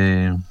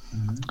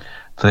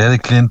traía de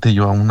cliente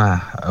yo a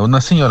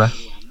una señora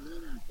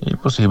y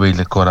pues iba y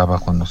le cobraba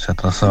cuando se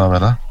atrasaba,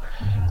 ¿verdad?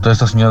 Entonces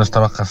esta señora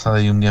estaba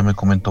casada y un día me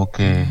comentó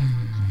que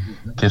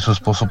su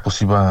esposo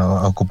pues iba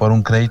a ocupar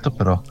un crédito,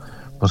 pero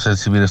pues él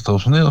sí vive a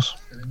Estados Unidos,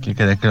 que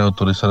quería que le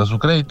autorizara su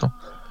crédito.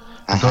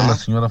 Entonces la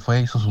señora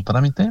fue, hizo su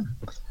trámite,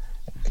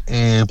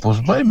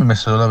 pues bueno, me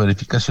salió la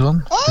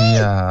verificación, fui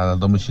al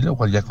domicilio,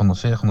 cual ya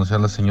conocía a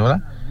la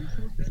señora,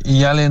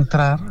 y al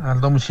entrar al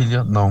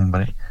domicilio, no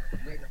hombre,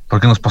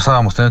 porque nos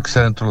pasábamos, tenía que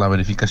ser dentro de la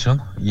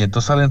verificación, y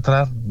entonces al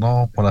entrar,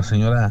 no, por la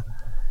señora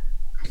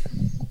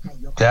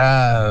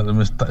ya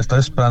me estaba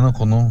esperando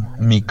con un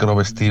micro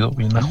vestido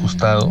bien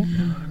ajustado,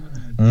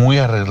 muy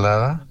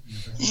arreglada.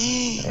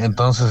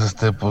 Entonces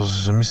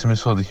pues a mí se me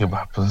hizo, dije,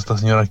 pues esta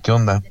señora, ¿qué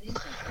onda?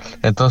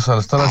 Entonces al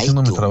estar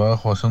haciendo mi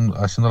trabajo,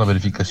 haciendo la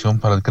verificación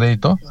para el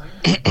crédito,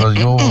 pues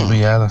yo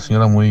veía a la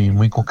señora muy,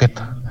 muy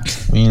coqueta,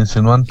 muy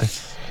insinuante.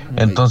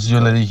 Entonces yo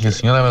le dije,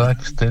 señora, ¿verdad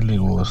que usted, le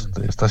digo,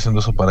 está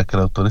haciendo eso para que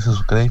le autorice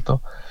su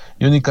crédito?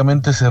 Y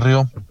únicamente se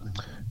rió,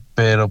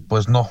 pero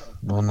pues no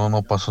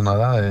pasó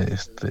nada.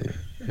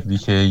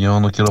 Dije,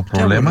 yo no quiero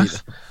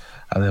problemas.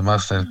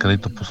 Además, el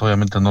crédito, pues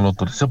obviamente no lo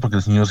autoricé porque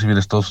el señor civil de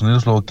Estados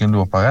Unidos, luego ¿quién lo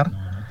iba a pagar?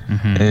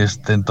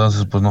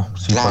 Entonces, pues no,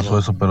 sí pasó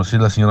eso, pero sí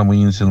la señora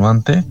muy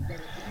insinuante.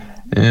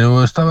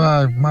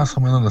 Estaba más o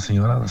menos la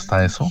señora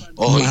hasta eso,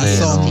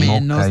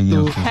 pero no caí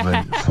en sus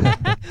redes.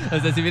 O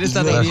sea, si hubiera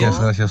estado bien.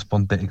 Gracias,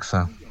 ponte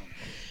Exa.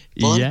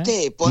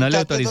 Ponte, no le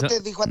autorizó. No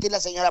te dijo a ti la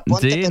señora,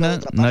 ponte, sí, pero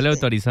no le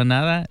autorizó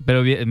nada,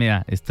 pero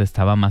mira, esto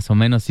estaba más o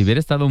menos, si hubiera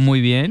estado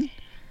muy bien,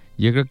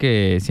 yo creo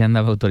que sí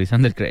andaba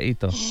autorizando el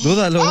crédito.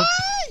 Dúdalo.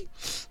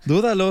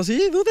 Dúdalo.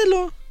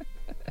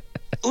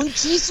 Un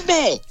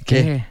chisme.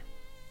 ¿Qué?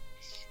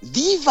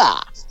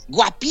 Diva,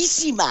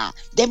 guapísima,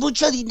 de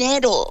mucho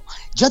dinero.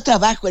 Yo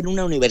trabajo en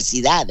una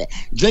universidad,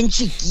 yo en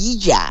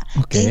chiquilla,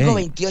 tengo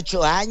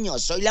 28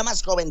 años, soy la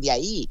más joven de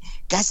ahí.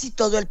 Casi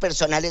todo el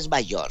personal es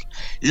mayor.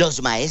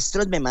 Los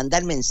maestros me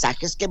mandan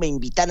mensajes que me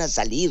invitan a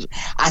salir,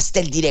 hasta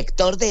el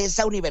director de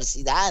esa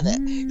universidad,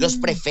 los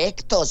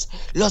prefectos,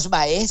 los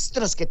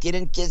maestros que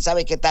tienen quién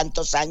sabe qué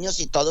tantos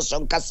años y todos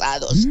son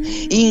casados.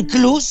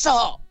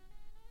 Incluso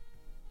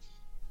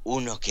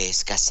uno que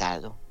es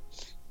casado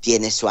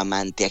tiene su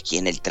amante aquí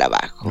en el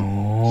trabajo.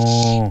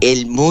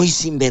 El muy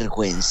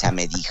sinvergüenza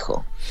me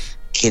dijo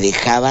que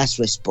dejaba a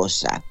su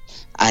esposa,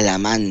 al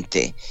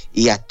amante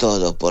y a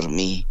todo por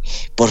mí,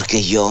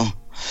 porque yo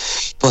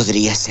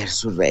podría ser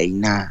su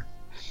reina.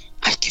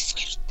 Ay, qué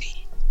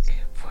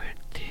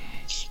fuerte.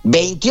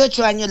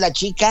 28 años la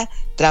chica,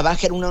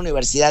 trabaja en una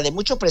universidad de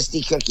mucho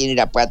prestigio aquí en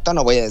Irapuato,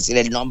 no voy a decir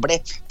el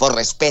nombre por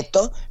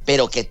respeto,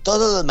 pero que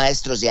todos los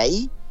maestros de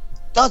ahí,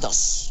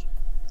 todos,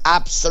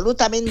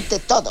 absolutamente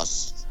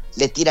todos,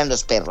 le tiran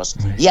los perros.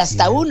 Y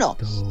hasta uno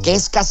que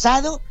es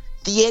casado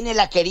tiene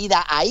la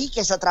querida ahí,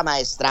 que es otra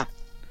maestra.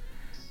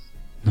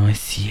 No es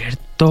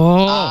cierto.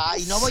 cierto.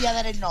 Ay, no voy a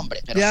dar el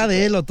nombre. Pero ya sí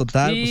délo,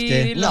 total, Sí, pues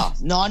qué.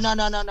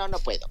 No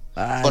puedo.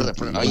 Ay,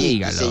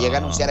 Oye, se llega a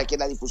anunciar aquí en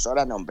la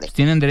difusora nombre.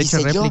 Tienen derecho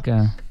Dice, a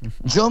réplica.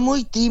 Yo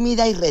muy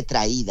tímida y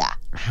retraída.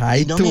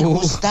 Ay, y no tú. me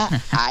gusta.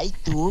 Ay,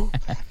 tú.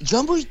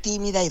 Yo muy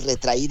tímida y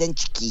retraída en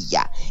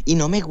chiquilla. Y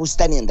no me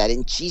gusta ni andar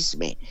en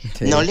chisme.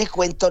 Sí. No le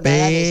cuento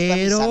nada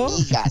de esto a mis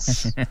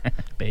amigas.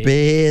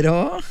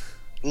 Pero.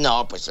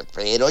 No, pues,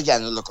 pero ya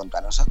nos lo contó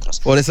a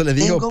nosotros. Por eso le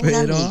digo, Tengo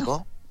pero. un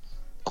amigo.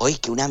 Oye,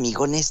 que un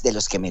amigo es de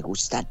los que me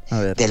gustan. A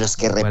ver. De los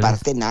que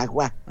reparten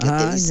agua. ¿Qué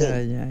te dicen?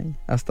 Ay.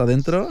 ¿Hasta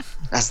adentro?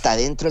 Hasta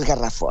adentro el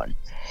garrafón.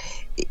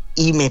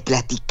 Y me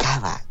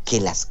platicaba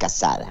que las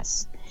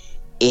casadas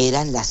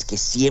eran las que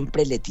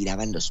siempre le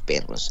tiraban los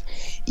perros.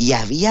 Y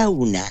había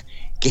una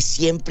que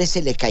siempre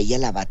se le caía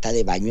la bata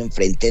de baño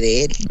enfrente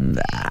de él.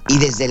 Y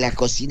desde la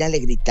cocina le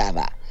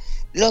gritaba: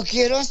 ¡lo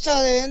quiero hasta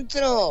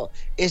adentro!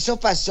 Eso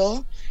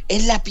pasó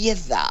en La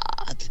Piedad.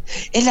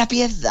 En La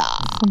Piedad.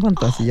 Son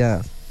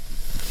fantasías.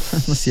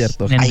 No es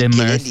cierto. En Ay, The qué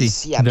Mercy.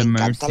 delicia, The me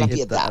encanta La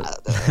Mercy. Piedad.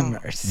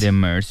 The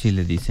Mercy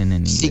le dicen en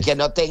inglés. Sí, que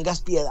no tengas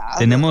piedad.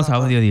 Tenemos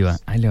audio, Diva.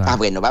 Ahí le va.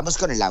 Bueno, vamos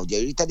con el audio.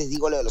 Ahorita les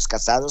digo lo de los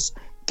casados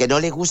que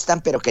no le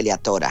gustan, pero que le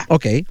atora.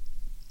 Ok.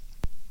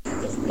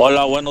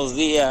 Hola, buenos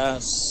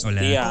días.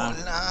 Hola. Tía,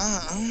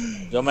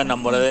 yo me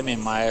enamoré de mi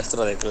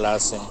maestra de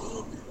clase.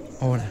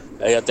 Ahora.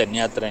 Ella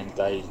tenía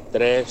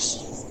 33,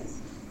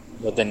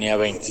 yo tenía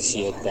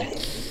 27.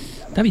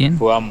 Está bien.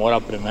 Fue amor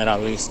a primera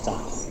vista.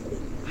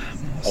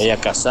 Ella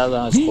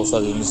casada, esposa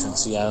de un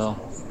licenciado.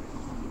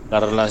 La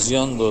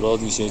relación duró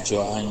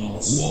 18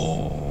 años.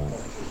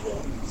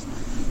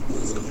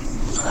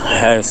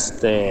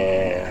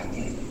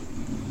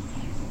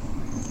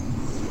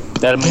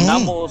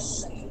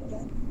 Terminamos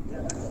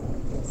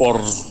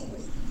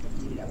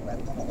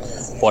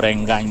por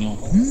engaño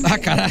Ah,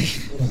 caray.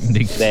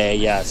 de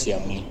ella hacia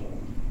mí.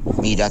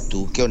 Mira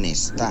tú, qué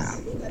honesta.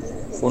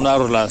 Fue una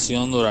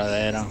relación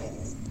duradera.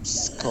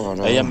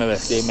 Cabrón. Ella me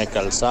vestía y me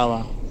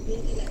calzaba.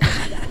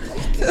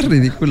 Es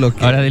ridículo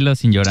que. Ahora dilo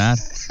sin llorar.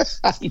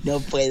 Ay, no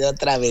puedo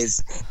otra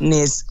vez.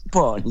 Nes,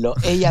 ponlo.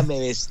 Ella me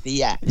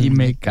vestía. Y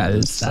me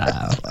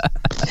calzaba.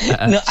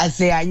 No,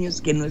 hace años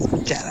que no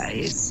escuchaba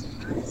eso.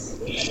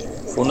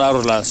 Fue una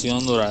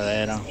relación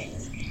duradera.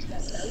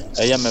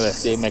 Ella me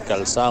vestía y me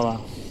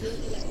calzaba.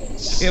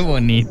 Qué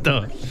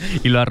bonito.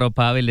 Y lo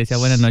arropaba y le decía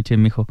buenas noches,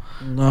 mijo.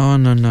 No.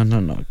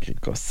 Qué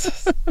cosas.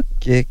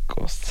 Qué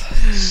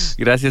cosas.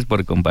 Gracias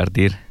por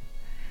compartir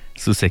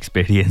sus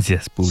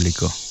experiencias,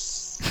 público.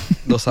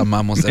 Los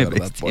amamos de Me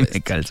verdad vestí por y me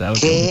esto. calzaba.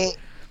 Qué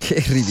Qué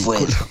ridículo.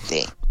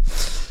 fuerte.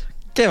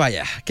 Qué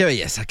vaya, qué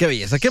belleza.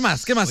 ¿Qué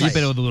más? Oye, hay?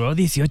 pero duró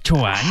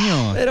 18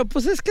 años. Pero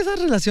pues es que esas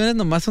relaciones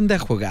nomás son de a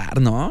jugar,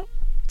 ¿no?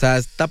 O sea,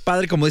 está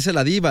padre, como dice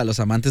la diva,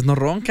 los amantes no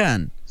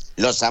roncan.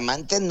 Los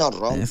amantes no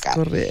roncan. Es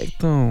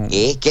correcto.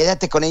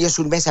 Quédate con ellos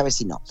un mes a ver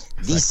si no.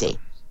 Dice,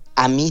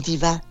 a mí,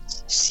 diva,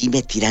 sí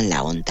me tiran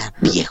la onda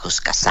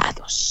viejos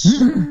casados.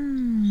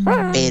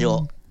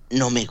 Pero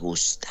no me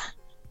gusta.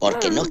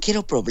 Porque no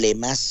quiero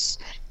problemas,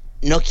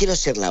 no quiero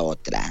ser la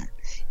otra.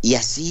 Y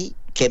así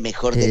que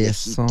mejor de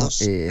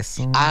lejitos.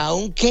 Eso.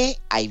 Aunque,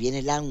 ahí viene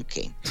el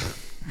aunque.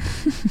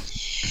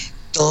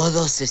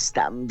 Todos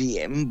están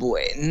bien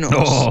buenos.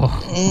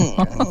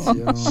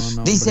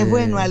 Dice,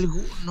 bueno,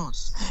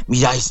 algunos.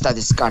 Mira esta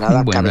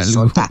descarada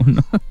cabezota.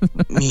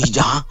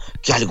 Mira,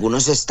 que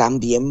algunos están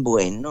bien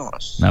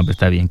buenos. No, pues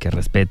está bien, que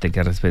respete,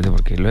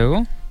 porque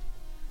luego,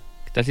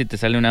 ¿qué tal si te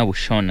sale una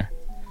buchona?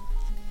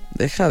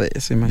 Deja de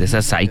eso, imagínate. De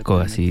esa psycho,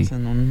 así.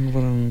 Un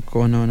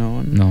bronco, no.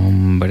 No,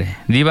 hombre.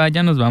 Diva,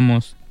 ya nos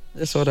vamos.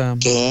 Es hora.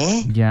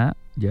 ¿Qué? Ya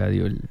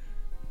dio el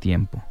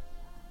tiempo.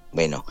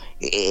 Bueno,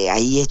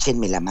 ahí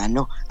échenme la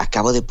mano.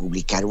 Acabo de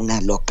publicar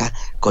una loca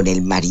con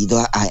el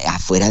marido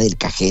afuera del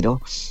cajero.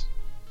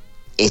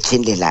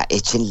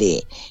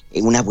 Échenle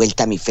una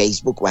vuelta a mi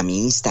Facebook o a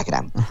mi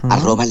Instagram.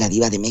 @ la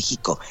Diva de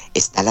México.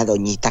 Está la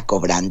doñita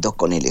cobrando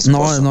con el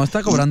esposo. No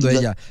está cobrando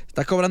ella.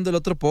 Está cobrando el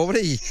otro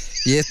pobre y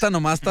esta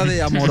nomás está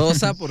de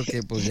amorosa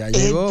porque pues ya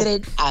llegó.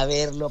 Entren a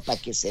verlo para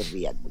que se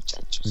rían,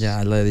 muchachos.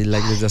 Ya le di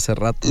like desde hace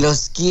rato.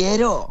 Los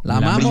quiero. La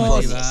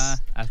amamos.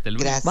 Hasta el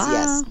lunes.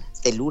 Gracias.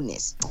 Hasta el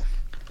lunes.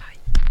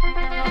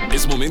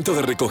 Es momento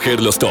de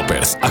recoger los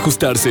toppers,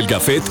 ajustarse el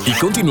gafet y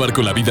continuar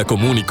con la vida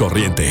común y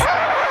corriente.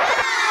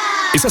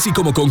 Es así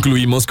como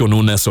concluimos con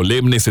una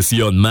solemne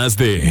sesión más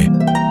de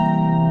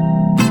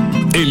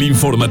El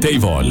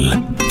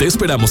Informatable. Te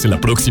esperamos en la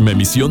próxima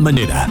emisión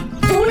mañana.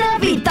 Una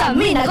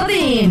vitamina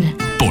Godín.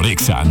 Por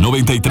Exa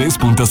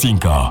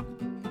 93.5.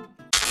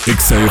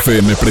 Exa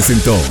FM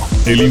presentó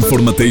El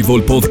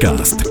Informatable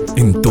Podcast.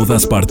 En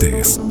todas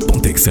partes.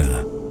 Ponte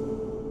Exa.